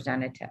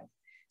representative.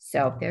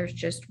 So there's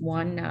just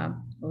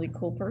one really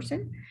cool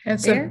person.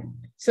 And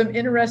some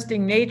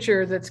interesting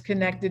nature that's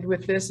connected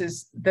with this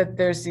is that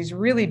there's these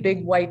really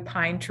big white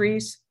pine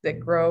trees that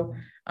grow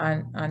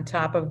on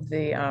top of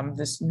the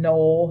this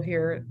knoll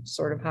here,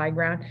 sort of high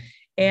ground.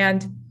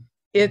 And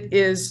it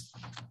is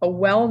a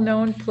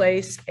well-known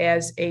place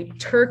as a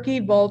turkey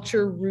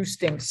vulture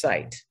roosting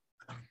site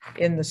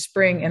in the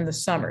spring and the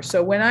summer.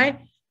 So when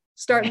I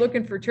start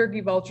looking for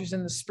turkey vultures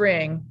in the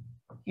spring,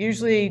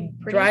 usually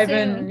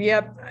driving,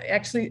 yep,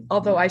 actually,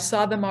 although I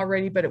saw them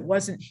already, but it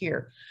wasn't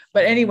here.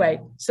 But anyway,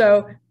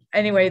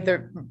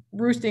 the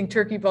roosting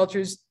turkey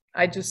vultures,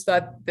 I just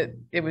thought that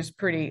it was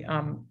pretty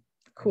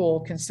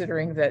cool,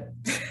 considering that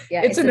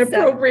it's an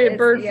appropriate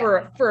bird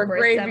for a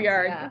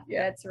graveyard.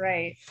 Yeah, that's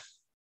right.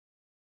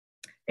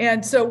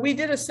 And so we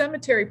did a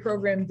cemetery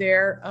program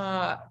there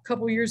a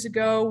couple years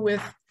ago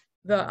with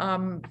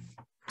the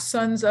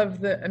Sons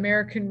of the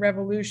American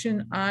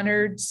Revolution,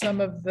 honored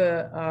some of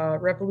the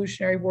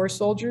Revolutionary War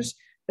soldiers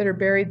that are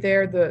buried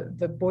there.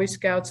 The Boy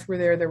Scouts were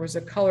there. There was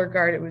a color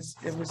guard. It was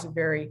a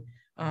very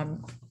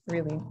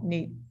really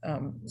neat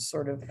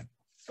sort of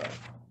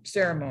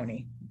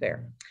ceremony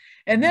there.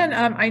 And then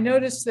I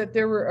noticed that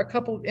there were a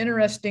couple of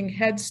interesting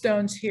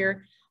headstones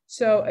here.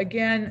 So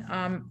again,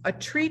 a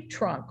tree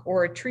trunk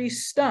or a tree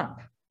stump.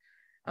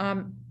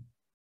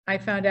 I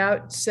found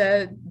out,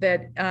 said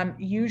that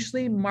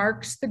usually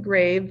marks the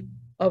grave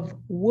of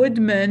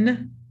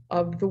woodmen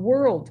of the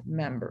world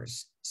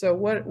members. So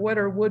what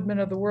are woodmen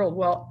of the world?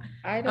 Well,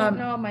 I don't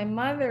know. My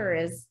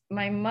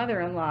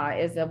mother-in-law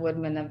is a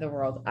woodman of the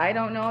world. I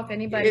don't know if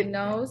anybody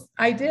knows.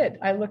 I did.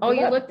 I looked Oh, it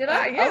you up. looked it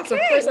up? Yes,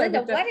 okay, of course I Linda,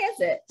 looked it up. what is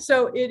it?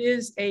 So it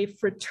is a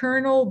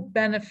fraternal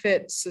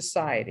benefit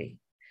society.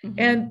 Mhm.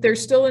 And they're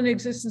still in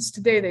existence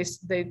today.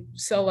 They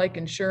sell like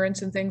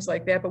insurance and things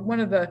like that. But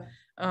one of the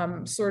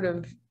sort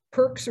of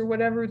perks or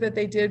whatever that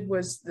they did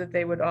was that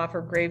they would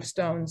offer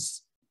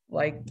gravestones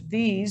like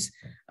these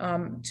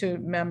to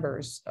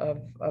members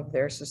of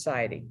their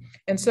society.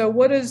 And so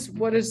what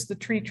does the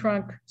tree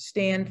trunk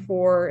stand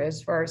for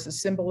as far as the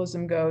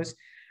symbolism goes?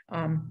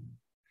 A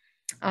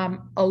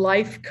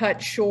life cut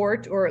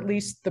short, or at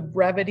least the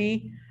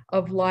brevity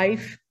of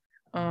life.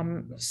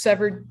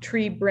 Severed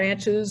tree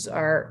branches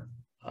are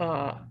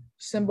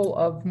symbol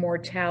of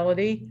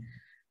mortality.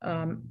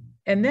 And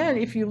then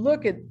if you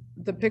look at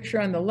the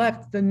picture on the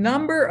left, the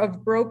number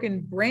of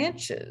broken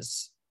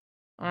branches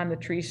on the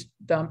tree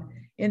stump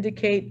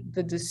indicate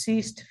the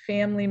deceased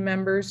family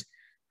members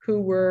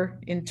who were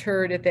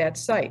interred at that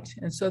site.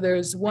 And so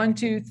there's 1,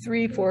 2,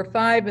 3, 4,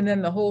 5, and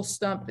then the whole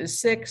stump is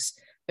 6.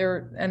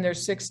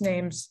 There's 6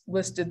 names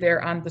listed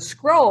there on the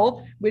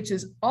scroll, which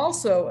is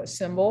also a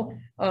symbol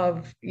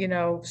of,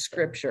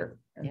 scripture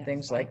and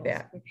things like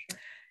that. Scripture.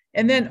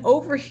 And then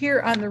over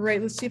here on the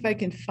right, let's see if I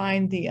can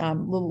find the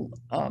little,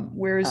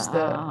 where is it?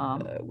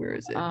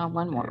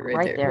 One more,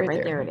 right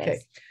there it okay.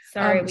 is.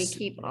 Sorry, we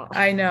keep.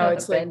 I know,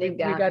 it's like we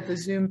got the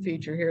Zoom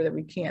feature here that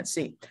we can't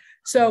see.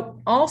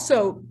 So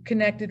also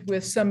connected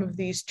with some of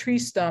these tree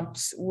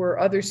stumps were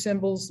other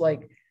symbols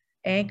like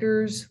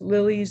anchors,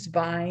 lilies,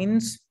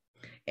 vines.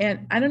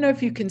 And I don't know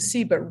if you can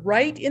see, but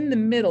right in the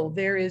middle,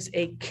 there is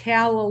a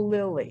calla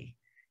lily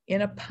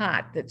in a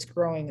pot that's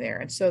growing there.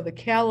 And so the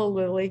calla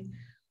lily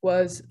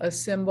was a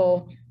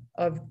symbol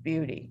of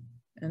beauty.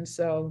 And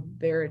so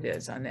there it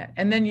is on that.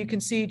 And then you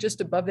can see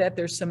just above that,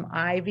 there's some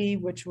ivy,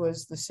 which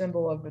was the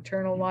symbol of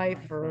eternal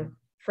life or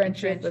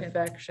friendship,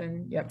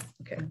 affection. Yep.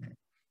 Okay.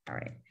 All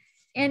right.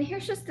 And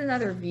here's just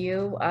another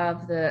view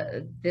of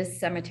this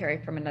cemetery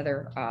from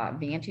another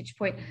vantage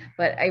point.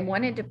 But I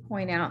wanted to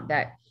point out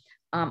that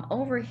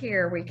over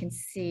here, we can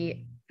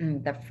see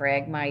the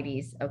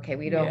Phragmites. Okay,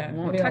 we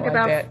won't talk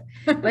about that.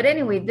 But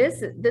anyway,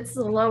 this is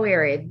a low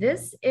area.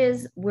 This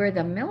is where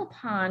the mill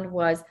pond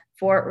was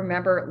for.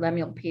 Remember,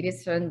 Lemuel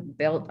Peterson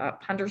built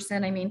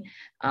Punderson.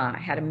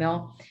 Had a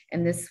mill,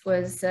 and this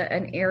was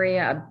an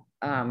area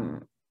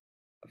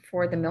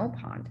for the mill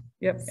pond.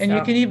 Yep, and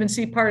you can even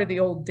see part of the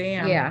old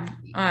dam. Yeah.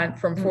 On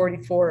from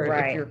 44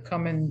 right. If you're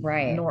coming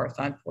north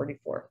on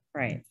 44.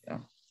 Right. So.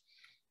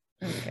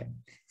 Okay.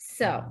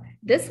 So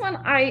this one,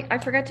 I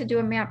forgot to do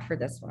a map for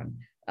this one.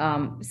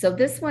 So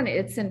this one,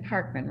 it's in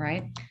Parkman,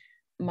 right?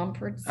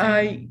 Mumford.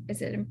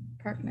 Is it in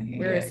Parkman?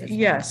 Where is it?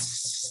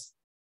 Yes.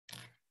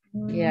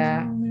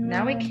 Yeah.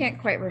 Now we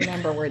can't quite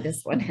remember where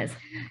this one is.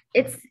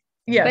 It's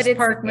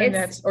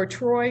Parkman. Or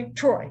Troy.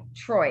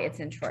 It's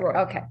in Troy.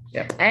 Okay.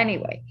 Yep.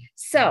 Anyway,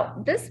 so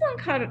this one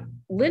caught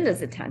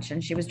Linda's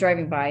attention. She was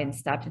driving by and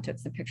stopped and took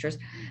some pictures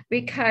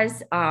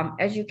because,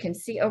 as you can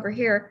see over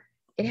here,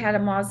 it had a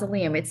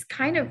mausoleum. It's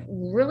kind of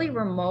really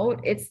remote.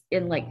 It's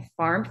in like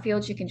farm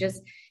fields. You can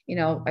just,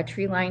 a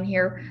tree line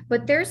here,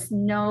 but there's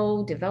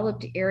no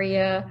developed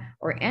area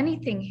or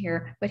anything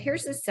here. But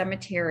here's the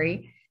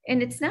cemetery,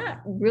 and it's not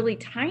really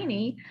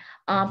tiny,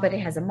 but it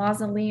has a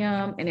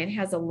mausoleum and it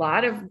has a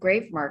lot of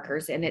grave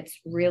markers, and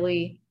it's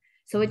really,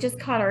 so it just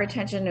caught our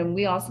attention. And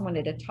we also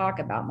wanted to talk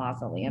about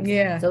mausoleums.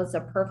 Yeah. So it's a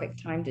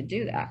perfect time to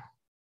do that.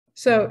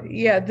 So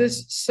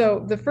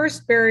so the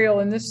first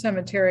burial in this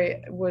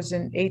cemetery was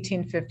in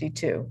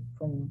 1852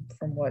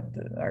 from what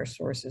our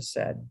sources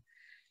said.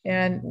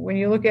 And when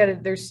you look at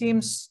it, there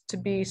seems to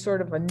be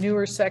sort of a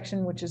newer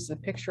section, which is the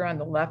picture on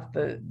the left.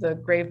 The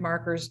grave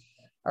markers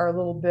are a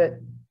little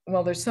bit,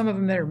 well, there's some of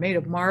them that are made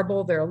of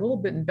marble. They're a little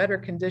bit in better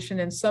condition.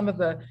 And some of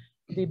the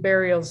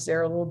burials,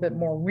 they're a little bit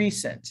more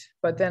recent.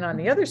 But then on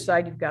the other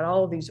side, you've got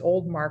all of these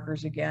old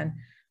markers again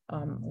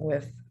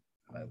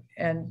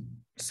and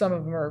some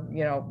of them are,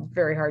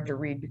 very hard to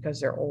read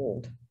because they're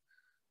old.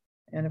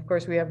 And of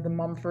course, we have the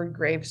Mumford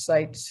grave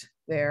sites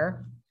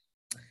there.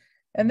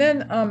 And then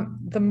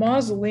the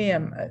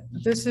mausoleum,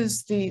 this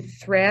is the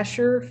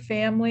Thrasher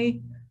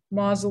family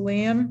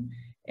mausoleum.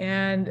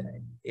 And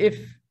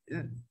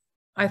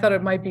I thought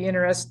it might be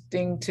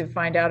interesting to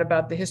find out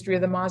about the history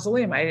of the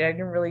mausoleum. I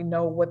didn't really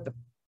know what the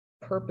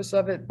purpose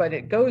of it, but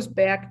it goes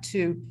back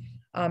to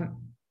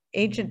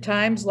ancient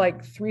times,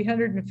 like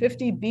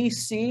 350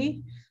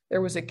 BC.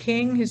 There was a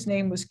king, his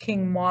name was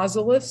King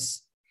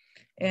Mausolus,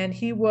 and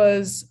he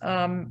was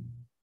an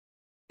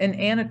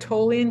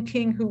Anatolian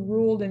king who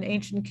ruled an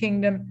ancient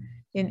kingdom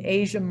in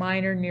Asia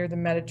Minor near the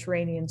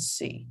Mediterranean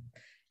Sea.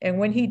 And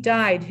when he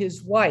died,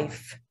 his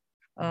wife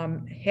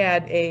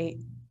had a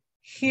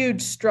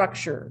huge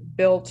structure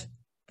built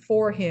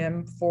for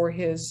him for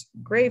his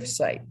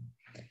gravesite.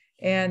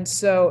 And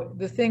so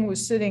the thing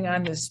was sitting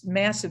on this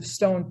massive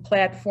stone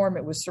platform.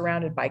 It was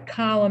surrounded by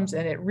columns,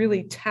 and it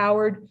really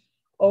towered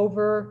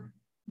over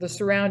the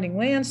surrounding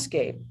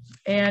landscape.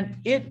 And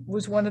it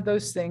was one of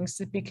those things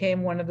that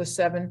became one of the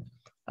seven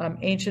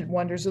ancient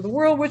wonders of the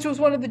world, which was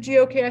one of the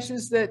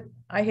geocaches that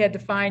I had to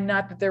find.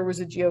 Not that there was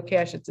a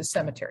geocache at the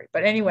cemetery,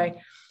 but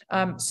anyway,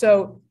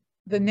 so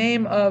the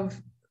name of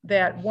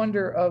that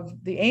wonder of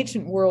the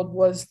ancient world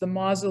was the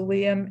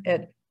mausoleum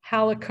at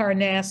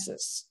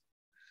Halicarnassus.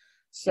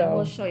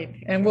 So,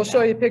 and we'll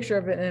show you a picture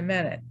of it in a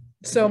minute.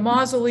 So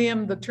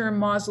mausoleum, the term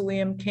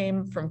mausoleum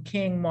came from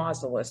King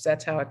Mausolus.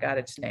 That's how it got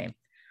its name.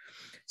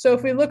 So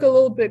if we look a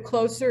little bit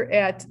closer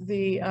at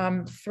the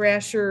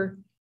Thrasher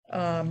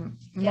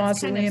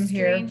mausoleum it's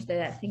here. strange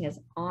that thing is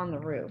on the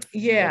roof.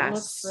 Yes. It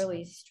looks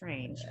really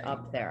strange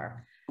up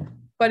there.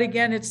 But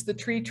again, it's the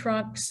tree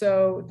trunk,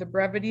 so the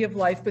brevity of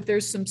life. But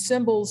there's some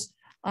symbols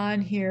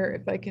on here.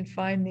 If I can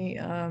find the,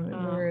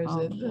 where is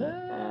it?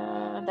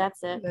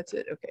 That's it. That's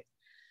it. Okay.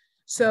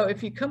 So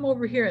if you come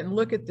over here and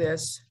look at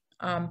this,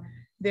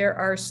 there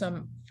are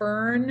some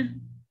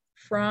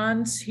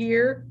fronds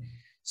here.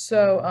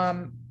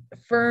 So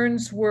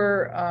ferns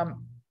were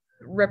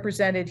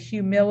represented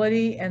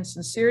humility and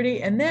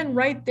sincerity. And then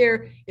right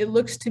there, it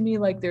looks to me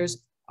like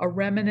there's a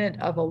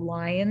remnant of a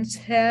lion's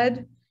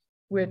head,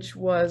 which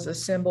was a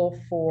symbol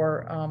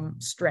for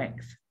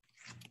strength.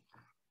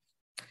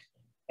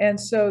 And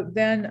so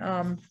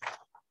then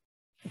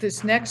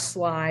this next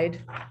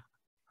slide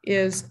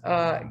is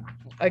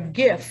a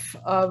GIF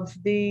of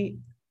the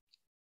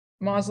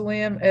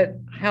mausoleum at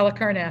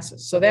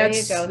Halicarnassus. So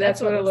that's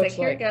what it looks like.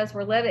 Here it goes.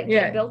 We're letting it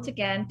get built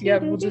again. Yeah,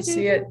 we'll just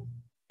see it.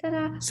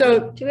 Ta-da.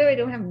 So too bad we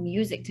don't have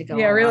music to go.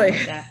 Yeah, really.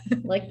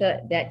 Like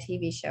that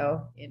TV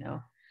show, you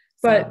know.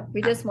 But so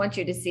we just want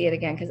you to see it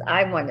again because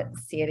I want to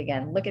see it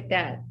again. Look at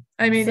that.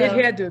 I mean, it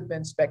had to have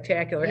been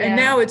spectacular. Yeah. And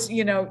now it's,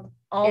 you know,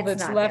 all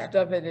that's left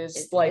of it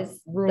is like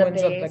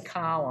ruins of the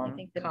column. I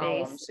think the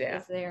base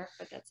is there,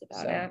 but that's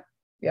about it.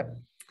 Yep.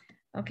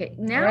 Okay,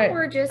 now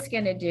we're just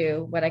going to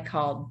do what I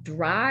call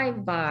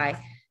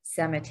drive-by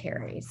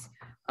cemeteries.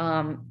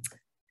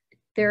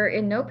 They're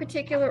in no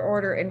particular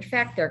order. In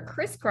fact, they're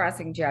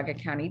crisscrossing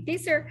Geauga County.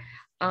 These are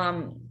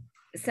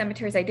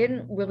cemeteries. I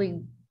didn't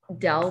really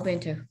delve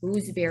into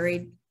who's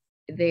buried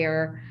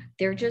there.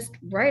 They're just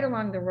right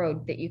along the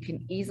road that you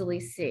can easily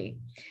see.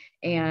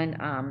 And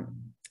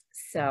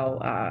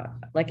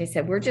like I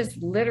said, we're just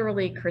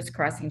literally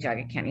crisscrossing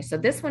Geauga County. So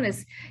this one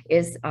is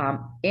it's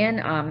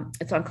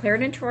on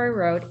Clarendon Troy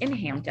Road in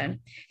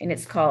Hampton, and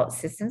it's called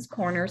Sisson's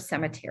Corner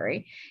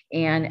Cemetery.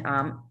 And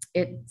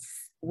it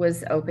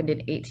was opened in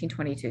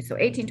 1822. So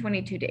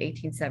 1822 to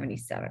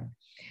 1877.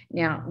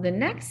 Now, the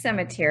next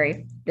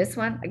cemetery, this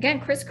one,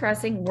 again,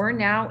 crisscrossing, we're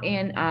now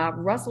in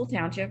Russell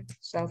Township.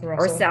 South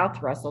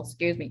Russell.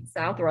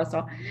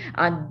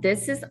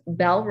 This is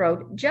Bell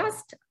Road,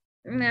 just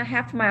a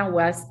half mile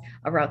west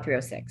of Route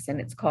 306, and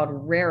it's called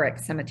Rarick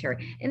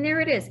Cemetery. And there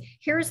it is.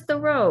 Here's the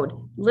road.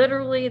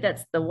 Literally,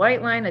 that's the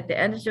white line at the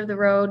end of the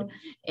road,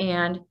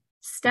 and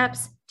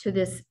steps to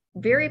this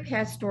very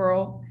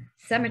pastoral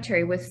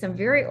cemetery with some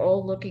very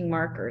old looking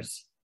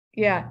markers.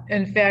 Yeah,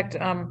 in fact,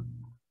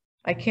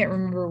 I can't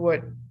remember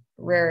what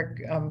Rarick,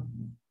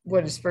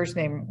 what his first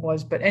name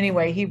was, but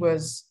anyway, he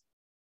was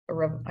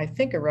I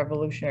think a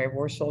Revolutionary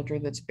War soldier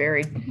that's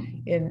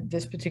buried in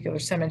this particular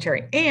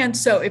cemetery. And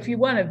so if you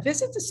want to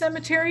visit the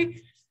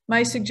cemetery,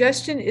 my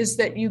suggestion is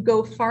that you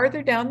go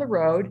farther down the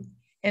road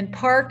and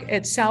park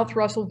at South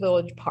Russell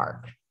Village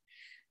Park.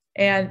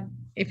 And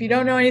if you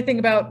don't know anything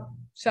about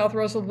South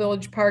Russell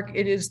Village Park,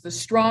 it is the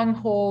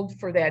stronghold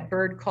for that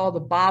bird called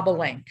the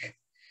bobolink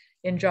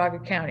in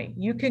Geauga County.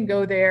 You can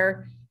go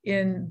there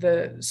in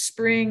the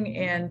spring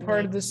and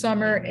part of the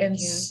summer and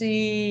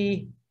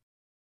see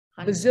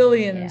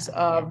bazillions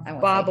of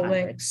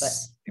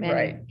bobolinks,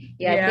 right?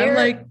 Yeah,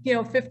 like, you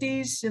know,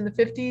 50s, in the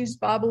 50s,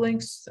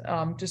 bobolinks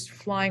just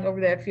flying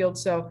over that field.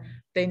 So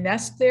they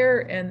nest there,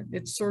 and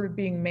it's sort of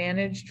being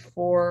managed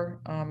for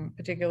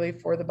particularly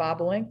for the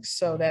bobolinks.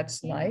 So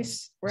that's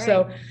nice.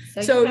 Right.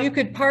 So you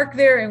could park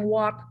there and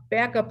walk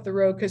back up the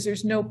road because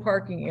there's no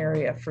parking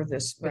area for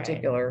this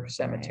particular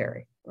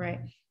cemetery.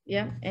 Right.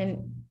 Yeah.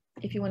 And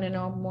if you want to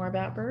know more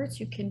about birds,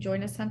 you can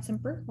join us on some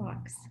bird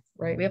walks.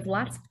 Right. We have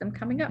lots of them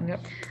coming up.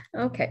 Yep.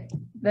 Okay.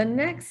 The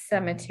next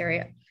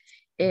cemetery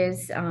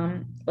is,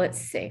 let's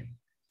see.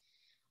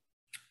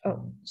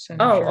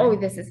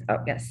 This is,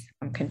 yes,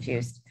 I'm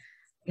confused.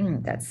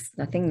 That's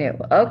nothing new.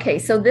 Okay.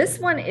 So this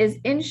one is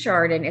in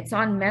Chardon. It's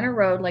on Menor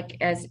Road, like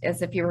as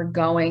if you were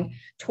going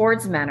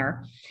towards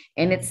Menor,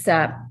 and it's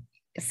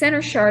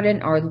Center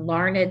Chardon or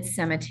Larned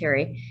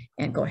Cemetery.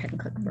 And go ahead and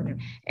click for me.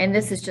 And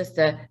this is just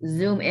a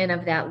zoom in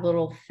of that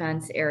little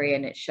fence area,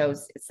 and it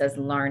says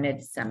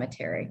Larned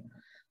Cemetery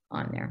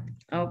on there.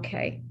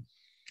 Okay.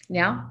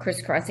 Now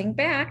crisscrossing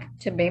back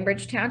to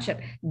Bainbridge Township.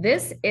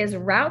 This is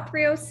Route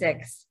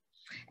 306,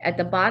 at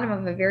the bottom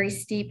of a very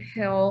steep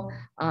hill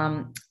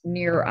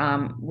near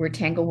where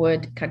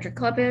Tanglewood Country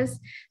Club is.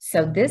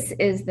 So this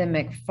is the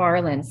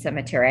McFarland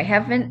Cemetery. I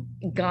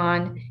haven't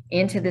gone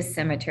into this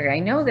cemetery. I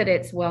know that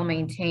it's well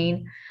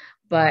maintained,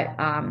 but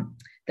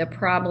the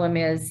problem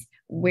is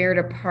where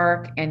to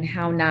park and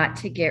how not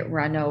to get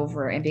run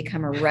over and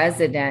become a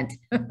resident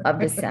of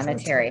the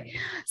cemetery.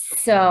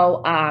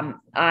 So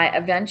I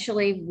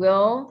eventually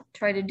will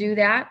try to do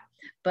that.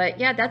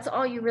 But yeah, that's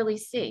all you really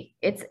see.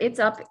 It's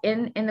up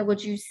in the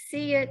woods. You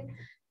see it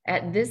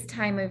at this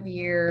time of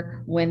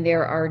year when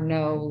there are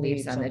no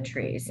leaves on the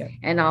trees. Yeah.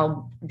 And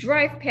I'll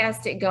drive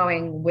past it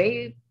going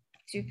way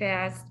too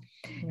fast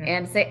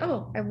and say,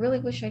 oh, I really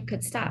wish I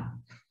could stop.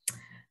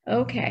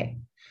 Okay.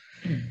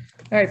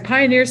 All right,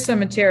 Pioneer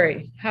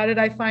Cemetery. How did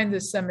I find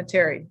this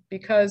cemetery?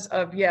 Because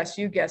of, yes,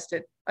 you guessed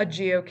it, a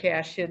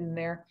geocache hidden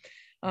there.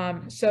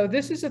 So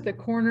this is at the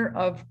corner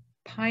of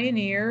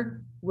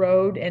Pioneer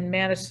Road and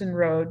Madison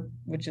Road,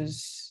 which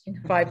is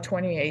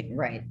 528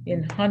 right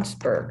in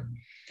Huntsburg.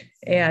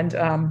 And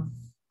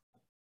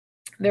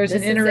there's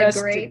this an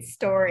interesting, great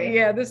story.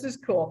 Yeah, this is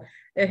cool.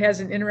 It has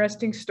an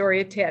interesting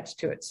story attached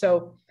to it.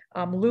 So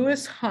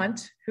Lewis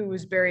Hunt, who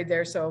was buried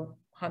there, so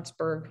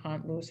Huntsburg,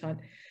 Lewis Hunt,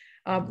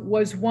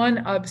 was one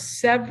of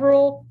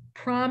several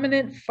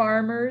prominent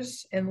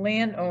farmers and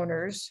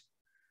landowners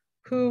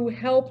who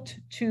helped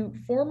to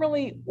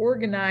formally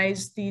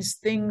organize these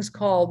things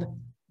called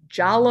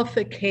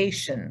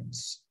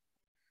jollifications.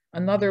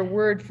 Another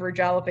word for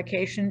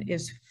jollification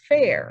is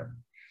fair,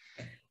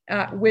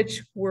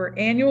 which were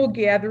annual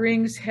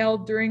gatherings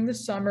held during the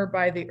summer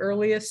by the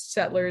earliest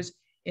settlers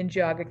in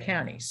Geauga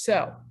County.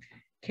 So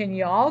can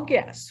you all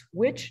guess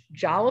which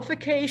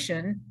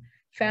jollification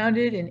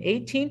founded in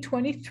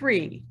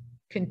 1823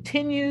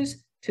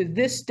 continues to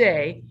this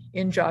day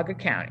in Geauga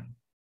County?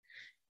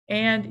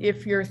 And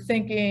if you're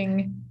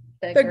thinking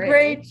the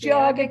Great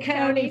Geauga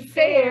County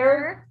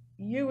Fair,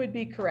 you would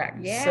be correct.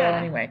 Yeah. So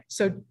anyway,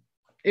 so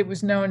it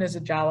was known as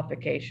a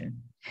jollification.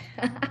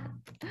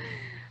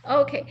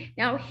 Okay,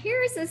 now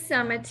here's a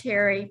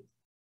cemetery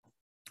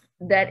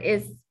that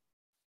is,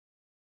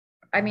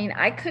 I mean,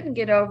 I couldn't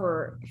get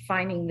over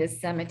finding this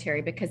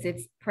cemetery because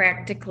it's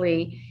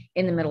practically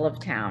in the middle of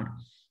town.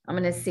 I'm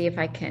going to see if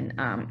I can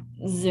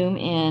zoom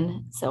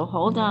in. So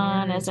hold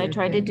on as I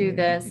try to do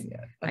this.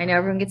 I know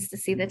everyone gets to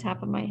see the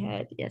top of my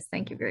head. Yes,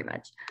 thank you very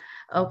much.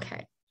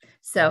 Okay,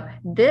 so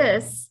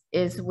this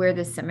is where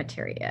the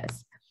cemetery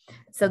is.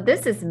 So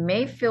this is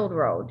Mayfield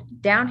Road.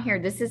 Down here,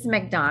 this is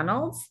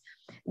McDonald's.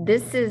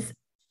 This is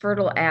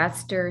Fertile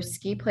Aster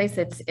ski place.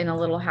 It's in a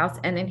little house.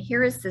 And then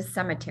here is the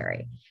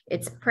cemetery.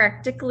 It's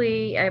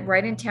practically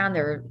right in town.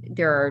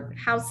 There are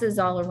houses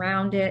all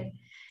around it.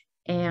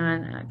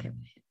 And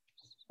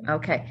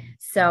okay,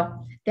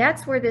 so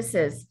that's where this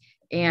is.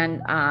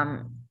 And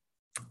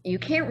you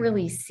can't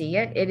really see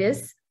it. It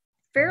is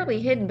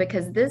fairly hidden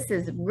because this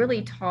is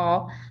really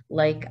tall,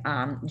 like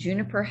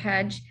juniper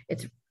hedge.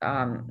 It's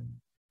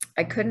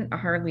I couldn't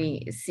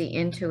hardly see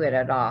into it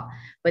at all,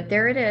 but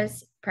there it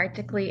is,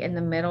 practically in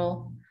the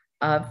middle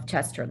of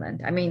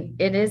Chesterland. I mean,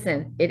 it is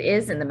in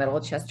the middle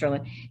of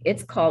Chesterland.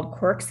 It's called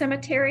Quirk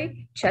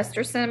Cemetery,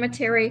 Chester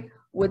Cemetery,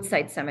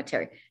 Woodside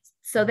Cemetery.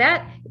 So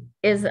that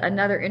is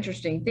another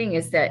interesting thing,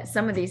 is that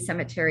some of these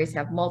cemeteries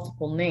have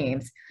multiple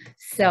names.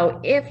 So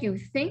if you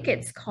think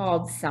it's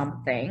called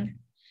something,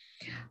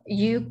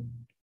 you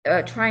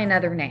try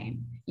another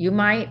name. You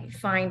might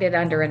find it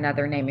under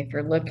another name if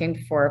you're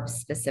looking for a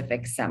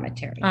specific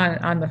cemetery.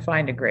 On the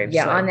Find a Grave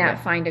site. On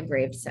that Find a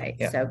Grave site.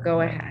 Yeah. So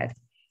go ahead.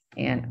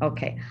 And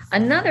okay,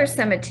 another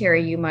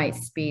cemetery you might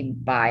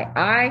speed by.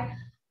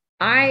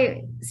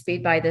 I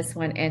speed by this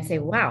one and say,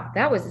 wow,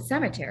 that was a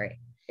cemetery.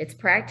 It's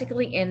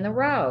practically in the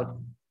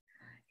road.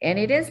 And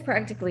it is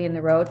practically in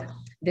the road.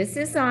 This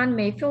is on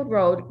Mayfield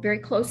Road, very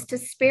close to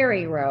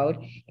Sperry Road,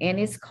 and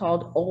it's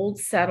called Old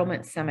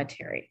Settlement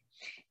Cemetery.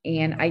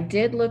 And I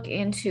did look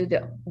into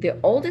the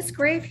oldest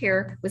grave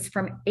here was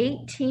from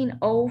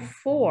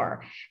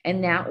 1804,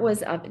 and that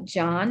was of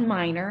John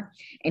Miner,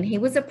 and he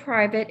was a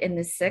private in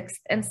the 6th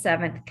and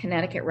 7th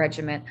Connecticut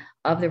Regiment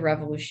of the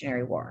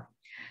Revolutionary War.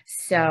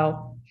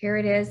 So here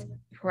it is,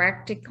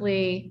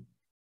 practically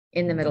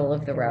in the middle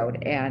of the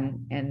road,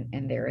 and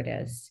there it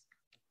is.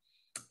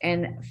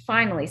 And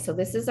finally, so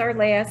this is our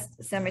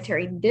last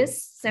cemetery.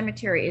 This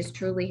cemetery is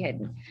truly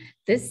hidden.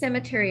 This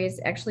cemetery is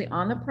actually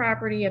on the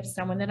property of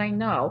someone that I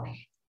know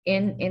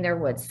in their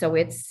woods. So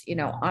it's, you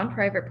know, on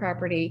private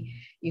property.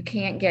 You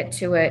can't get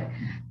to it.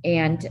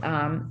 And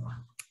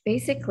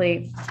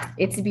basically,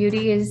 its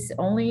beauty is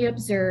only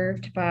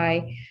observed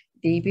by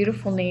the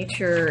beautiful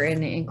nature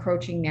and the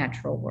encroaching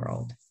natural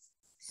world.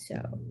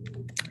 So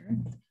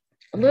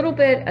a little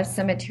bit of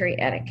cemetery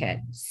etiquette.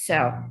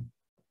 So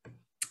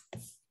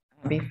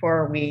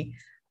before we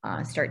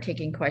start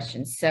taking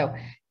questions. So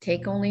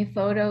take only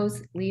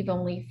photos, leave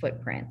only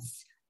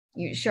footprints.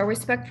 You show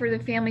respect for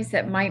the families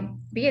that might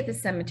be at the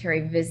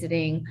cemetery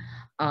visiting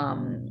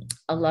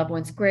a loved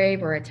one's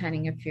grave or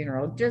attending a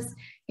funeral. Just,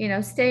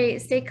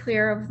 stay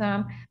clear of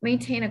them,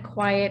 maintain a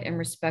quiet and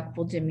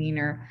respectful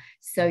demeanor.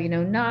 So,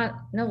 no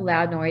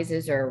loud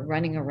noises or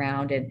running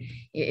around. And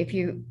if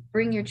you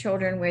bring your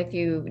children with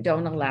you,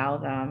 don't allow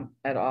them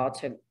at all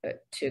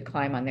to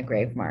climb on the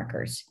grave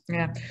markers.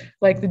 Yeah,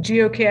 like the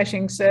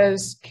geocaching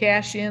says,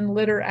 cash in,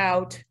 litter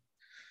out.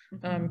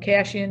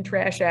 Cash in,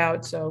 trash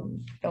out, so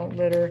don't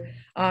litter.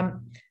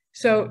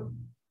 So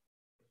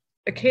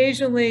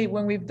occasionally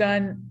when we've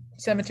done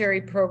cemetery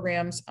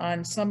programs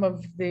on some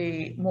of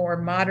the more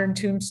modern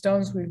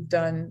tombstones, we've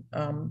done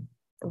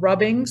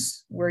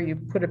rubbings where you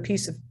put a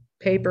piece of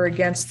paper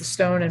against the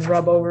stone and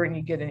rub over and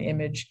you get an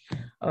image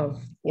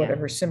of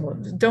whatever symbol.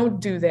 Don't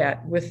do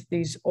that with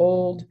these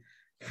old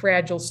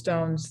fragile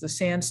stones, the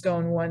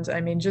sandstone ones.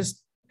 I mean,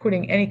 just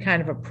putting any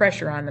kind of a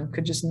pressure on them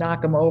could just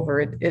knock them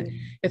over.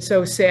 It's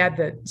so sad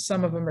that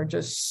some of them are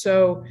just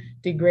so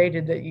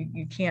degraded that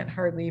you can't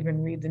hardly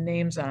even read the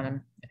names on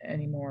them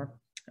anymore.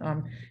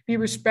 Be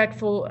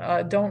respectful.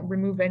 Don't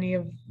remove any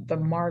of the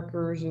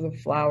markers or the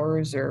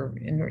flowers or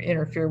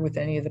interfere with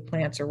any of the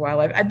plants or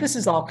wildlife. This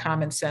is all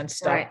common sense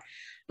stuff. Right.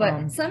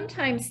 But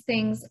sometimes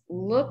things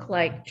look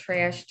like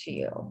trash to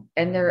you,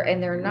 and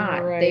they're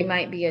not. Right. They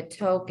might be a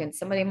token.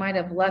 Somebody might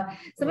have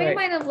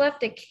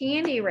left a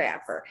candy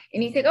wrapper,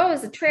 and you think, oh,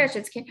 it's a trash.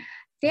 It's candy.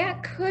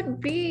 That could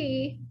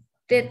be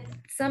that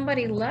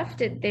somebody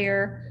left it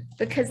there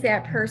because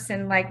that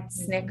person liked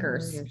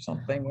Snickers or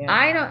something. Yeah.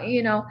 I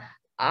don't,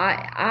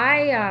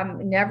 I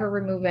never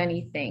remove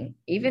anything,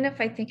 even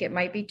if I think it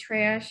might be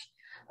trash.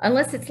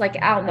 Unless it's like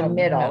out in the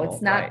middle,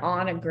 it's not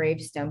on a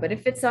gravestone. But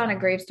if it's on a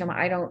gravestone,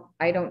 I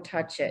don't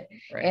touch it.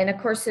 Right. And of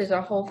course, there's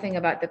a whole thing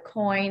about the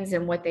coins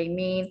and what they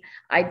mean.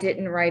 I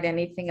didn't write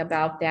anything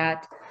about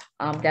that.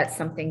 That's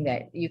something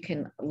that you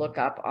can look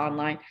up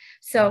online.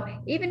 So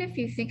even if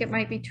you think it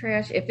might be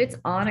trash, if it's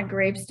on a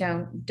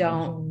gravestone,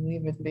 don't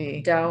leave it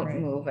be. Don't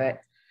move it.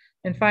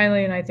 And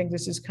finally, and I think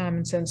this is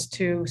common sense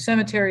too,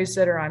 cemeteries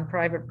that are on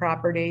private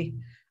property,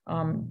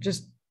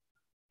 just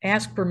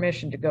ask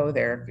permission to go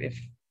there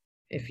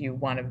if you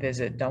want to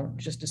visit. Don't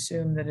just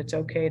assume that it's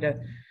okay to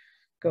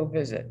go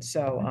visit.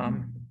 So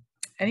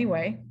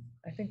anyway,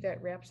 I think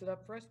that wraps it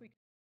up for us.